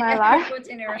Yeah, in you my never life.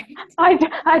 voted, right? I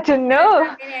don't You don't know.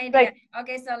 have any idea. Like,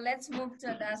 Okay, so let's move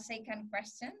to the second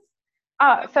questions.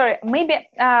 oh, sorry. Maybe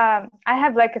I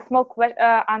have like a small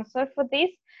answer for this.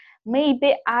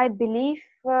 Maybe I believe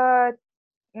to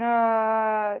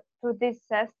this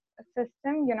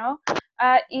system.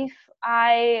 If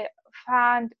I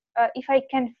if I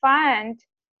can find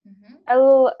Mm-hmm. a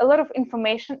lot of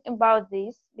information about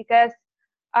this, because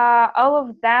all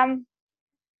of them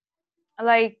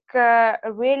like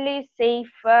really safe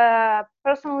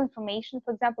personal information.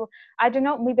 For example, I don't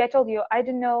know, maybe I told you I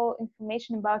don't know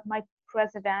information about my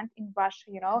president in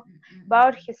Russia,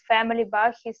 about Mm-hmm. his family,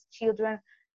 about his children.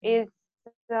 Mm-hmm. It's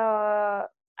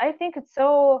I think it's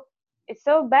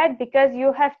so bad because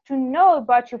you have to know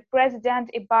about your president,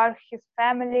 about his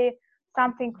family,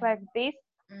 something like this,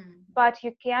 Mm-hmm. but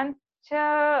you can't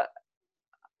uh,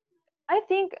 I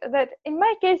think that in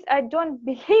my case I don't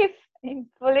believe in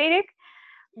politics,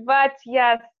 but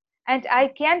yes, and I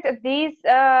can't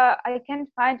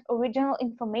find original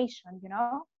information,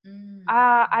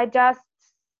 I just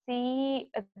see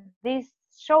this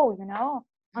show,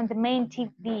 on the main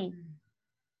TV. Mm-hmm.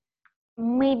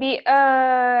 Maybe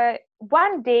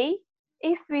one day,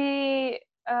 if we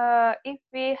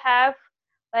have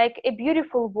like a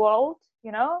beautiful world,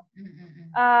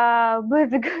 Mm-hmm.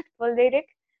 with good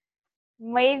politics,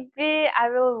 maybe I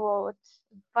will vote,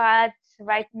 but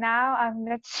right now I'm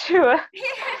not sure.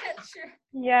 Yeah, sure.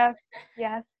 Yes,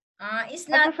 yes. It's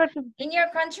I not prefer to. in your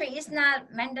country. It's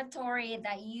not mandatory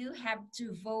that you have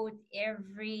to vote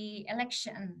every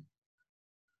election.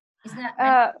 It's not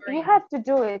You mandatory. have to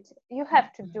do it. You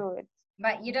have to Mm-mm. do it.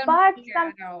 But you don't But care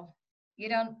at all. You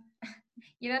don't.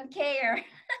 You don't care.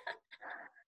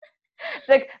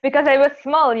 like because I was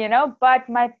small, but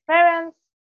my parents,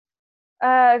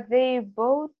 they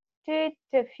voted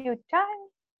a few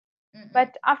times, Mm-mm.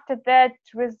 but after that,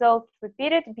 result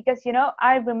repeated because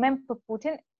I remember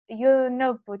Putin. You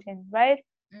know Putin, right?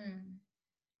 Mm.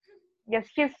 Yes,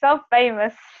 he's so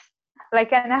famous,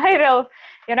 like an idol.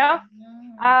 You know,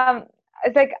 Mm. um,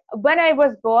 it's like when I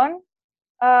was born,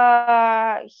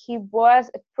 he was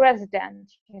a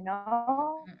president,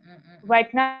 Mm, mm, Right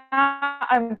mm, mm. now I'm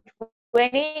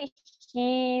 20,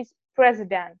 he's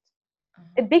president.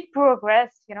 A big Uh-huh.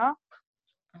 progress,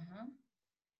 Uh-huh.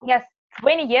 Yes,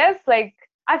 20 years, like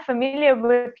I'm familiar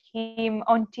with him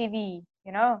on TV,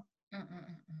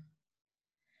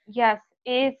 Yes,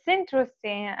 it's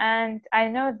interesting, and I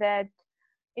know that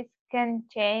it can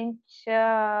change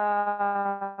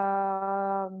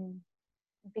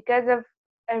because of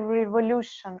a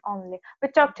revolution only. We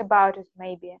talked about it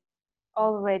maybe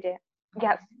already.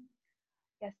 Yes, Mhm.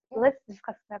 yes. Oh, Let's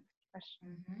discuss next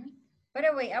question. mhm. By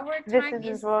the way, our This time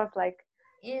is it was like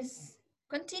is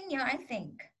continue, I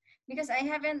think, because I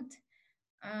haven't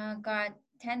got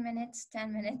 10 minutes,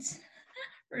 10 minutes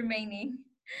remaining.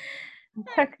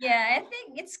 Yeah, I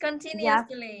think it's yes.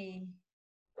 continuously.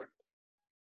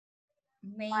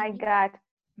 My Maybe, God.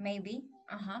 maybe.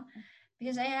 Uh-huh.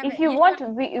 Because I If haven't you want,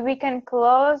 usually. we can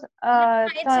close No, no,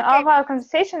 it's turn okay off our because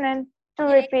conversation and to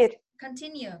yeah, it's repeat.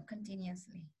 continue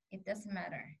continuously. It doesn't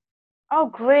matter. Oh,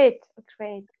 great,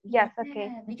 great. Yes, okay.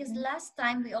 Yeah, because last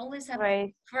time we always have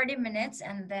Great. 40 minutes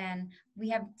and then we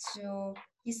have to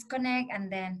disconnect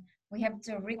and then we have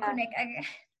to Yes. reconnect again.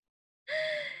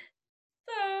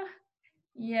 So,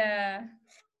 yeah,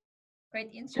 quite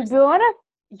To be interesting. honest,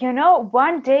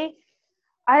 one day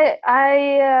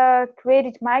I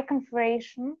created my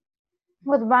conversation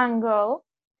with one girl.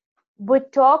 We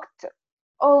talked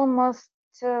almost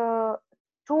uh,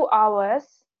 2 hours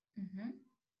Mm-hmm.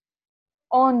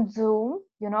 on Zoom.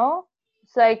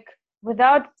 It's like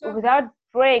So, without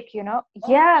break. oh,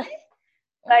 Yes, really?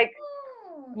 like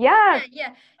Oh, yes, yeah,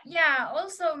 yeah, yeah.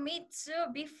 Also, me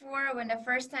too. Before, when the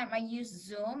first time I used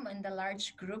Zoom in the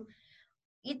large group,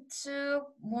 it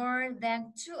took more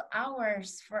than 2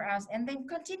 hours for us, and then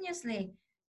continuously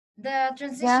the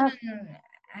transition yes,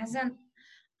 hasn't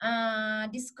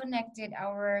disconnected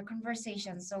our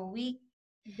conversation. So we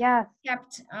yes,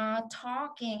 kept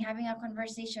talking, having a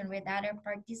conversation with other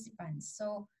participants.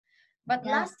 So, but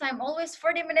yes. last time, always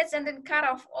 40 minutes and then cut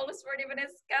off, always 40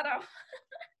 minutes cut off.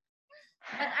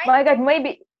 But I My God, think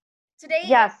maybe today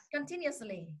yes, it's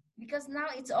continuously because now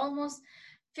it's almost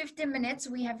 50 minutes.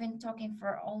 We have been talking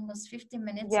for almost 50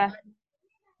 minutes, yes, but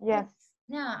yes.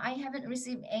 yeah, I haven't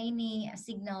received any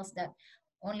signals that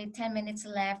only 10 minutes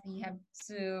left. You have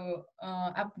to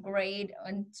upgrade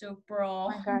onto pro.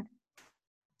 My God,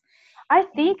 I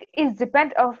Yeah. think it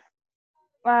depends of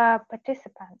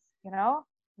participants.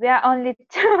 We are only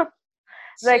two.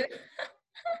 Two. Like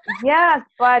yes,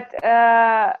 but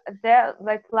there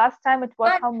like last time it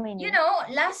was But how you many? know,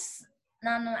 last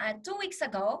no, no, 2 weeks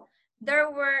ago, there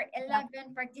were Yeah.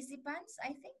 11 participants. I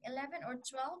think 11 or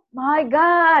 12. My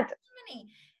God. Too many.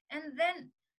 And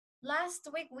then last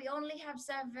week we only have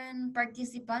 7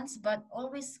 participants, but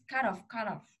always cut off, cut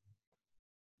off.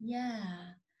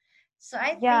 Yeah. So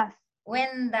I think Yes.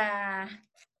 when the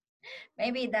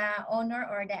maybe the owner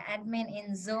or the admin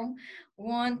in Zoom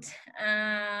won't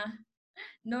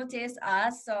notice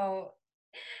us, so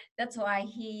that's why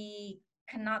he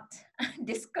cannot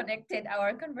disconnected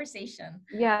our conversation.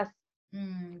 Yes.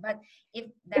 But if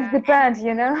the It depends,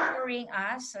 admin monitoring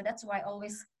us, so that's why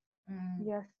always mm,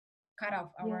 Yes. cut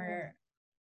off Yes. our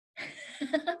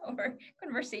our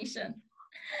conversation.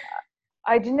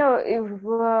 I don't know if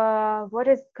what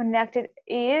is connected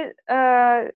is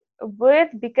with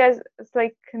because it's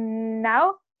like now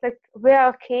it's like we're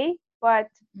okay, but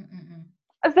Mm-mm-mm.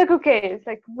 it's like okay, it's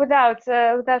like without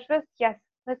risk. Yes,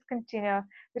 let's continue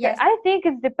because Yes. I think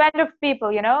it's depend of people,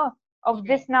 of Yeah.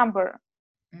 this number.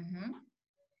 Mm-hmm.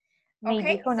 Maybe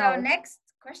Okay. who So knows? next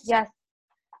question. Yes.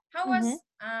 How Mm-hmm. was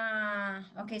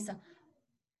okay, so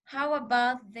how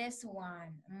about this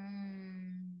one?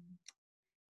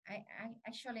 I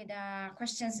actually the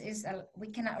questions is we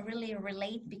cannot really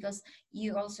relate because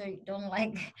you also don't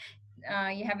like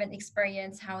you haven't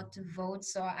experienced how to vote.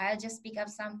 So I'll just pick up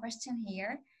some question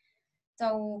here.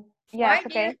 So why Yes.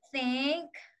 do you Okay. think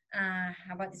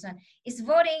how about this one? Is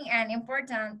voting an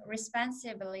important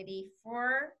responsibility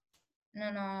for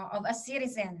no no of a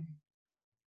citizen?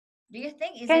 Do you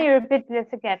think is Can it you repeat this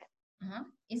again? uh-huh.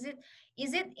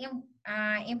 Is it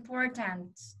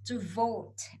important to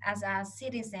vote as a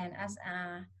citizen, as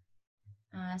a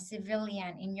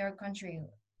civilian in your country?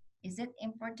 Is it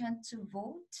important to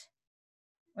vote?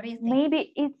 What do you think?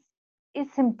 Maybe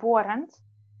it's important.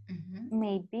 Hmm.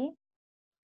 Maybe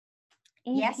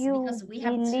if Yes, you because we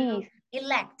have to believe.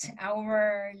 elect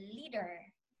our leader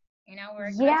in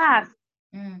our Yes. country.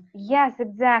 Mm, Yes.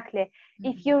 Exactly.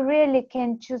 If mm, you really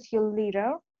can choose your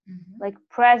leader, mhm. like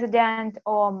president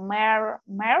or mayor,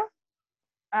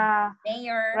 uh,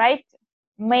 Mayor, right?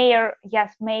 Mayor.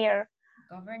 Yes, mayor.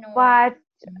 governor. But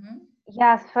Mhm,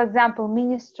 yes, for example,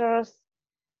 ministers,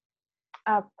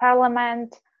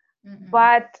 parliament. mm, mm.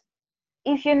 But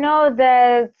if you know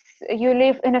that you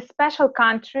live in a special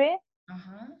country,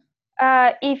 Uh-huh.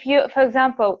 if you, for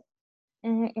example,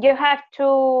 you have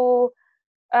to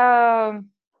um,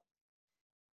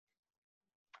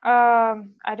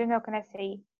 I don't know, can I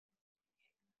say,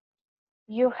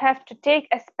 you have to take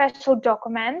a special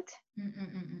document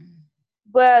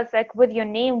with like with your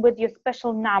name, with your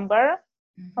special number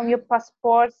from your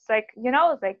passports, like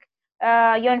like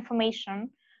your information,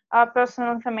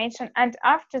 personal information, and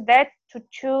after that to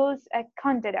choose a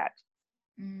candidate.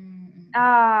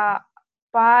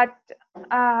 But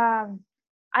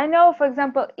I know, for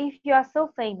example, if you are so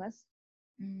famous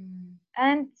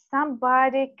and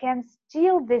somebody can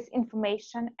steal this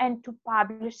information and to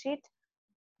publish it.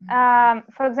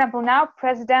 For example, now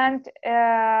president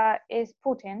is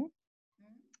Putin,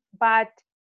 but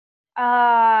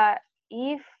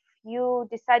if you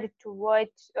decided to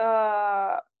write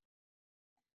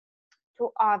to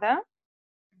other,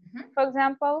 for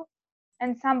example,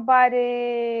 and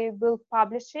somebody will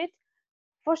publish it,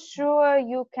 for sure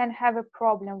you can have a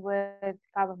problem with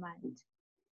government,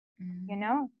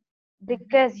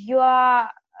 because um, you are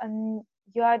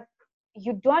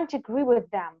you don't agree with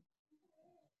them,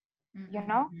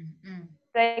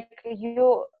 like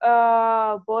you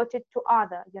voted to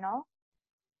other,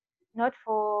 not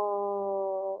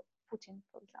for Putin,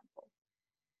 for example.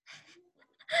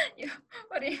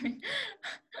 What do you mean?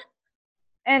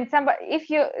 And somebody, if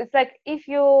you, it's like if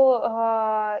you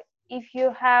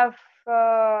have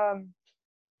um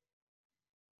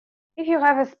if you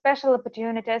have a special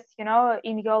opportunities,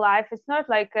 in your life, it's not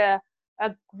like a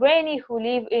granny who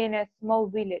live in a small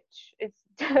village. It's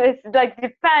it's like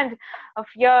depend of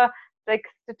your like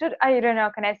I don't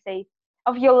know, can I say,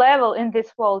 of your level in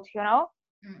this world,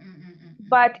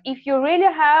 But if you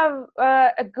really have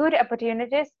a good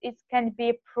opportunities, it can be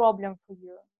a problem for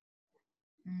you.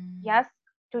 Yes,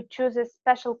 to choose a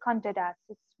special candidate.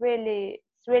 It's really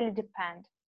depend.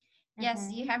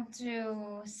 Yes, you have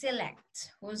to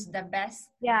select who's the best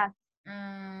Yes,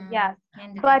 yes.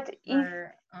 candidate But if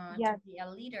for to yes, be a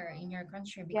leader in your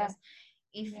country. yes, Because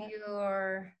if yes,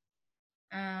 you're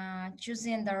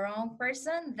choosing the wrong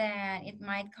person, then it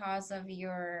might cause of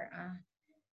your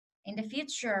in the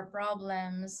future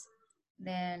problems.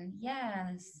 Then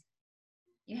yes,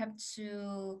 you have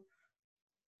to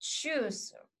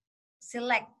choose,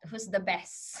 select who's the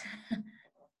best.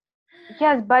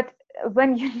 yes. But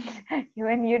when you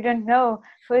when you don't know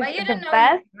who is But you the don't know it,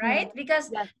 best, right? Because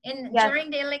yes, in yes, during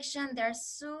the election, they're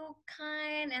so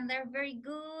kind and they're very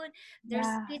good. Their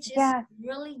yeah, speech is yes.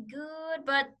 really good.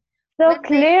 But So when they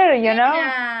clear, win the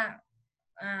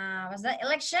was that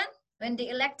election, when they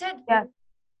elected, Yes,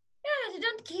 yeah, they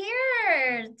don't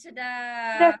care to the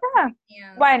yes.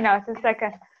 Filipinians. Why not? It's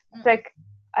Mm-mm. like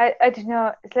I don't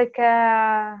know. It's like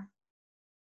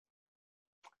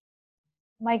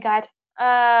my God.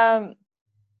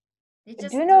 They Do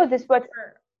just you do know it this? What?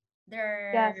 for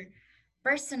Yes, their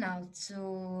personal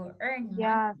to earn money.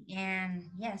 yes, And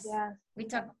yes, yes. we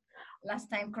talked last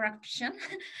time corruption.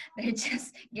 They're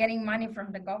just getting money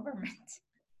from the government.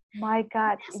 My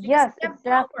God. Yes, because Yes, they have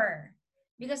exactly. power.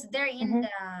 Because they're in Mm-hmm,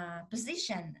 the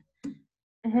position,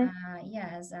 mm-hmm. yeah,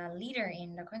 as a leader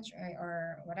in the country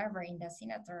or whatever in the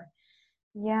senator.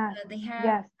 Yes, They have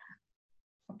yes.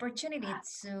 opportunity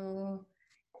to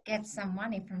get some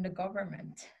money from the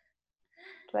government.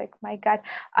 Like my God.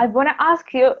 I want to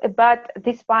ask you about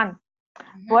this one.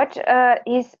 Mhm. What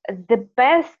is the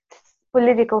best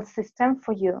political system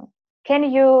for you?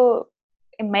 Can you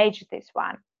imagine this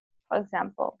one, for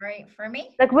example? Right, for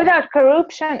me, Like without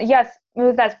corruption, yes,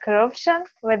 without corruption,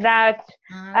 without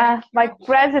without like corruption.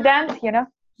 president,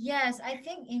 Yes, I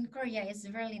think in Korea it's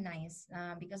really nice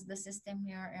because the system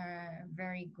here are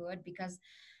very good because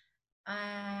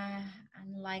uh,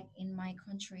 unlike in my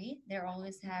country, they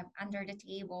always have under the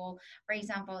table. For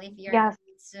example, if you're Yes,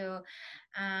 going to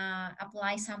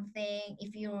apply something,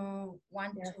 if you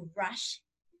want yes, to rush,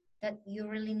 that you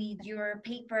really need your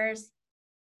papers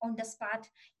on the spot,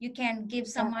 you can give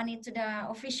some yes. money to the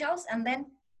officials and then,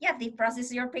 yeah, they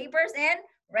process your papers and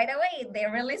right away they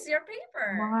release your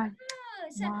paper. My,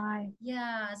 So, my,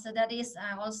 yeah, so that is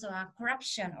also a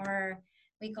corruption, or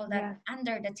we call that yes,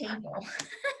 under the table.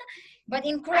 But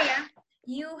in Korea,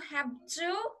 you have to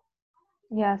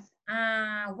yes,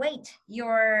 wait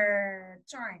your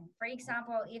turn. For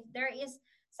example, if there is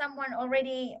someone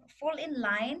already full in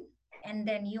line and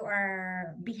then you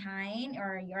are behind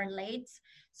or you're late,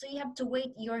 so you have to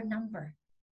wait your number.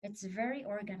 It's very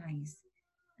organized.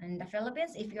 In the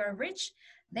Philippines, if you're rich,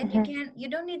 then hmm, you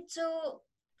don't need to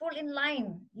full in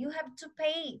line. You have to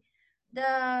pay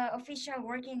the official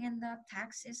working in the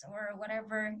taxes or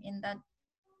whatever in that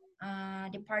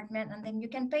department, and then you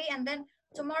can pay, and then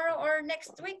tomorrow or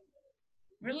next week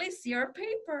release your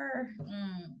paper.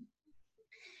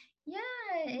 Yeah,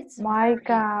 it's my very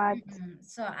God.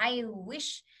 so I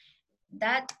wish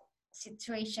that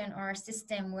situation or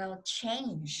system will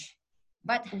change.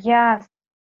 But Yes.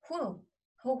 who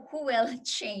who will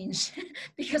change?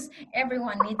 Because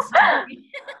everyone needs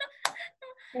money.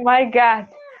 My God.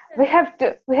 We have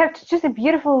to choose a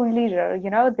beautiful leader,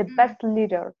 the Mm, best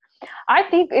leader. I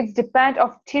think it depends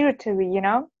of territory,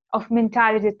 of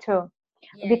mentality too.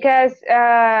 yeah, yeah. Because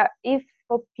if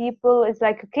for people it's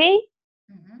like okay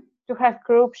Mm-hmm, to have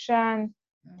corruption,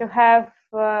 to mm-hmm, have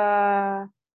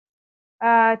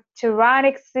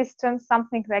tyrannic system,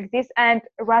 something like this. And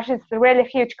Russia is a really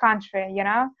huge country, We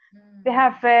mm-hmm,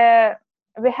 have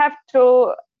we have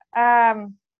to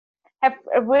um, have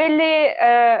a really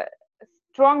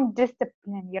strong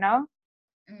discipline,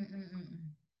 mm-hmm.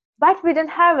 But we don't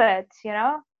have it.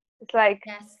 It's like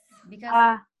Yes, because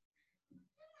uh,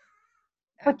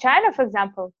 for China, people. for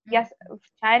example, Mm, yes,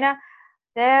 China,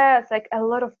 there's like a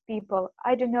lot of people.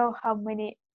 I don't know how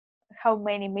many,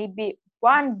 maybe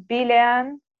 1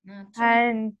 billion too many,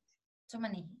 and too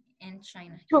many in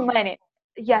China. too Yeah, many.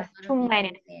 there are Yes, a lot too of many.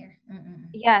 people there. Mm-mm.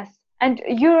 Yes. And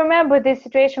you remember the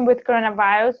situation with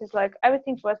coronavirus is like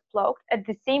everything was blocked at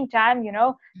the same time,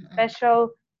 Mm-mm.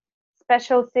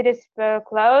 special cities were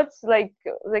closed like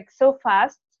so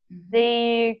fast. Mm-hmm.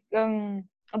 They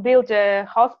built a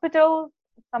hospital,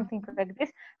 something Mm-hmm. like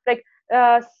this. Like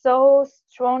so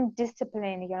strong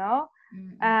discipline,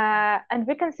 Mm-mm. and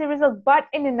we can see results. But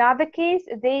in another case,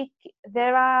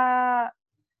 there are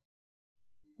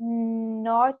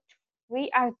not free.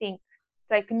 I think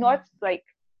like not like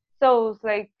so it's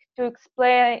like to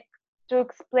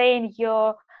explain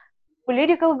your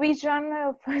political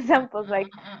vision, for example, like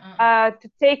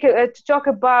to talk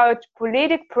about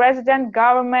president,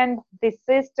 government, the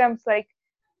systems. Like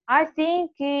I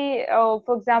think,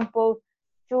 for example,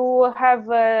 to have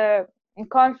a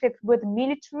conflict with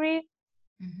military,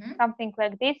 Mm-hmm. something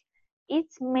like this,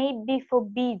 it's maybe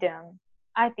forbidden.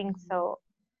 I think Mm-hmm. so.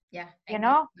 Yeah, I You guess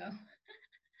know, so.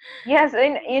 yes.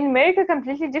 In America,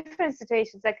 completely different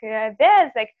situations. Like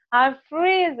there's like I'm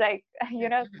free, like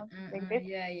something like this.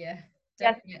 Yeah, yeah,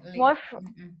 Yes, definitely. more.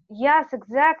 Yes,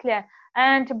 exactly.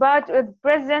 And but with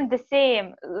president, the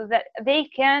same. That they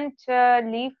can't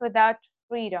live without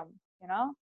freedom.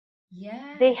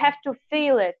 They Yeah. have to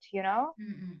feel it.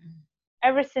 Mm-mm.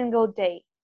 Every single day.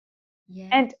 Yeah.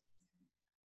 And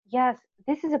yes,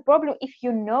 this is a problem. If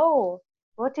you know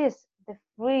what is the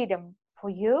freedom for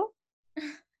you,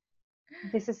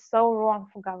 this is so wrong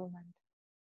for government.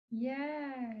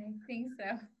 Yeah, I think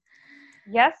so.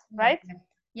 Yes, Oh my right? God.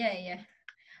 Yeah, yeah.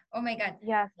 Oh my God.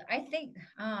 Yes, I think,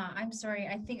 I'm sorry.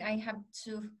 I think I have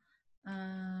to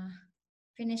uh,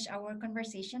 finish our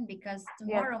conversation because yes.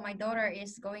 tomorrow my daughter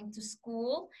is going to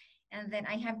school and then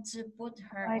I have to put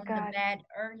her My on the God. bed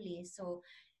early. So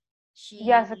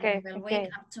Yes, she okay, will wake okay.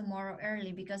 up tomorrow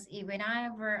early because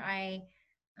whenever I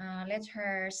let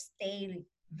her stay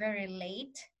very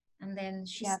late and then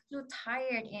she's Yes. too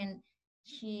tired and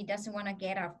she doesn't want to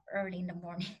get up early in the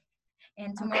morning.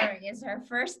 And Okay. tomorrow is her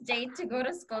first day to go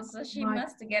to school, so she My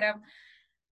must get up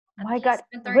at my God. least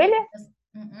 7:30 Really? because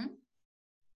mm-mm,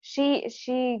 She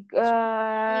she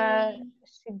uh she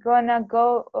she gonna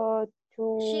go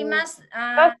she to must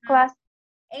first class.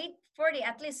 8:40,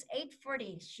 at least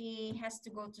 8:40 she has to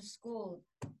go to school.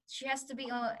 She has to be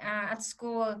at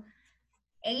school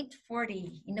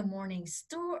 8:40 in the morning. It's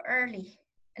too early.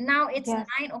 Now it's Yes.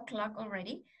 9 o'clock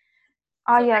already.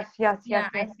 Ah, So yes, yes, yes, yeah,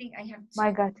 I yes. think I have My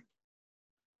to God.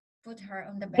 put her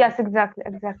on the bed. Yes, exactly,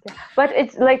 exactly. But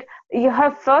it's like you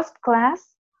have first class,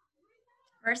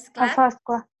 First her class. first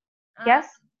class. Uh, Yes.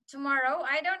 tomorrow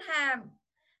I don't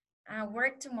have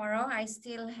work tomorrow. I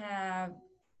still have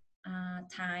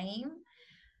time.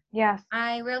 Yes.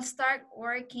 I will start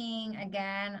working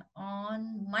again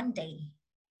on Monday.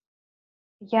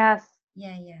 Yes.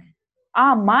 Yeah, yeah,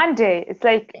 Ah, Monday. It's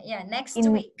like yeah. Next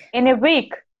in week. in a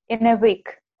week. In a week.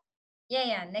 Yeah,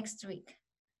 yeah. Next week.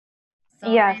 So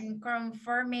Yes. I'm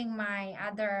confirming my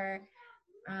other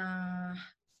uh,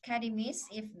 academies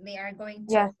if they are going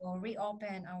to Yes.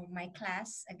 reopen my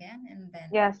class again, and then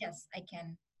Yes. yes, I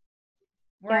can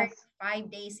work Yes. 5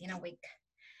 days in a week.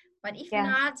 But if Yes.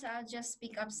 not, I'll just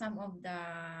pick up some of the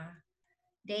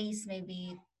days,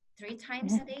 maybe 3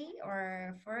 times a Mhm. day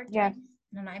or four Yes. times.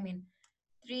 No, no, I mean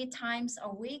 3 times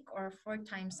a week or 4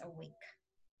 times a week.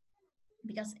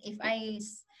 Because if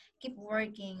keep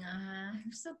working,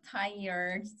 I'm so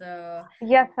tired. So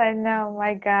Yes, I know.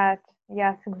 My God.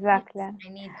 Yes, yes, exactly. I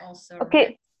need also rest.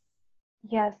 Okay.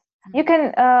 Yes. You Mm.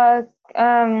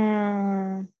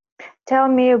 can tell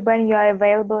me when you are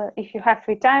available if you have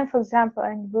free time, for example,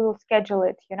 and we will schedule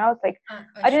it. It's like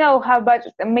I don't Sure. know how about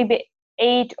maybe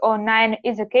 8 or 9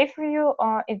 is okay for you,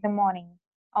 or in the morning.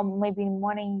 or maybe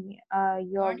morning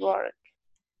your Morning? work.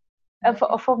 Morning.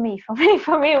 For me,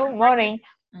 for me, morning.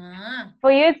 Ah.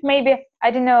 For you, it's maybe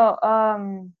I don't know.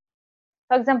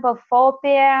 For example, 4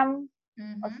 p.m.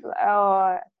 Mm-hmm.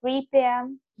 Or 3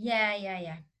 p.m. Yeah, yeah,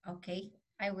 yeah. Okay,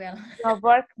 I will your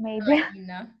work, maybe. let you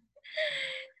know.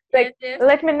 Yes, Like, yes.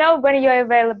 let me know when you're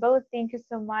available. Thank you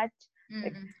so much.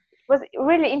 Like, Mm-mm. it was a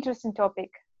really interesting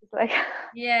topic. It's like,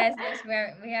 Yes, yes.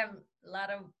 We have a lot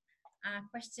of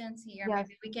questions here. yes,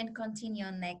 Maybe we can continue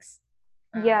next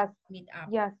yes, meet up.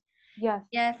 yes, yes,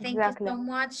 Yeah, thank you exactly. so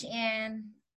much and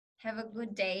have a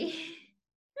good day.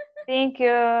 Thank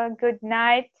you. Good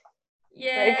night.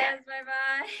 Like, Yes, bye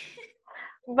bye.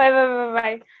 bye, bye, bye,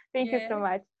 bye. Thank you so Yes.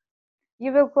 much.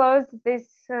 You will close this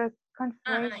Yeah,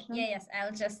 conversation. yes,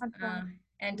 I'll just Conference.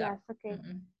 end up. Yes, okay.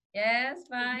 Mm-mm. Yes,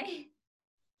 bye.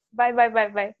 Bye, bye, bye,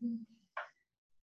 bye.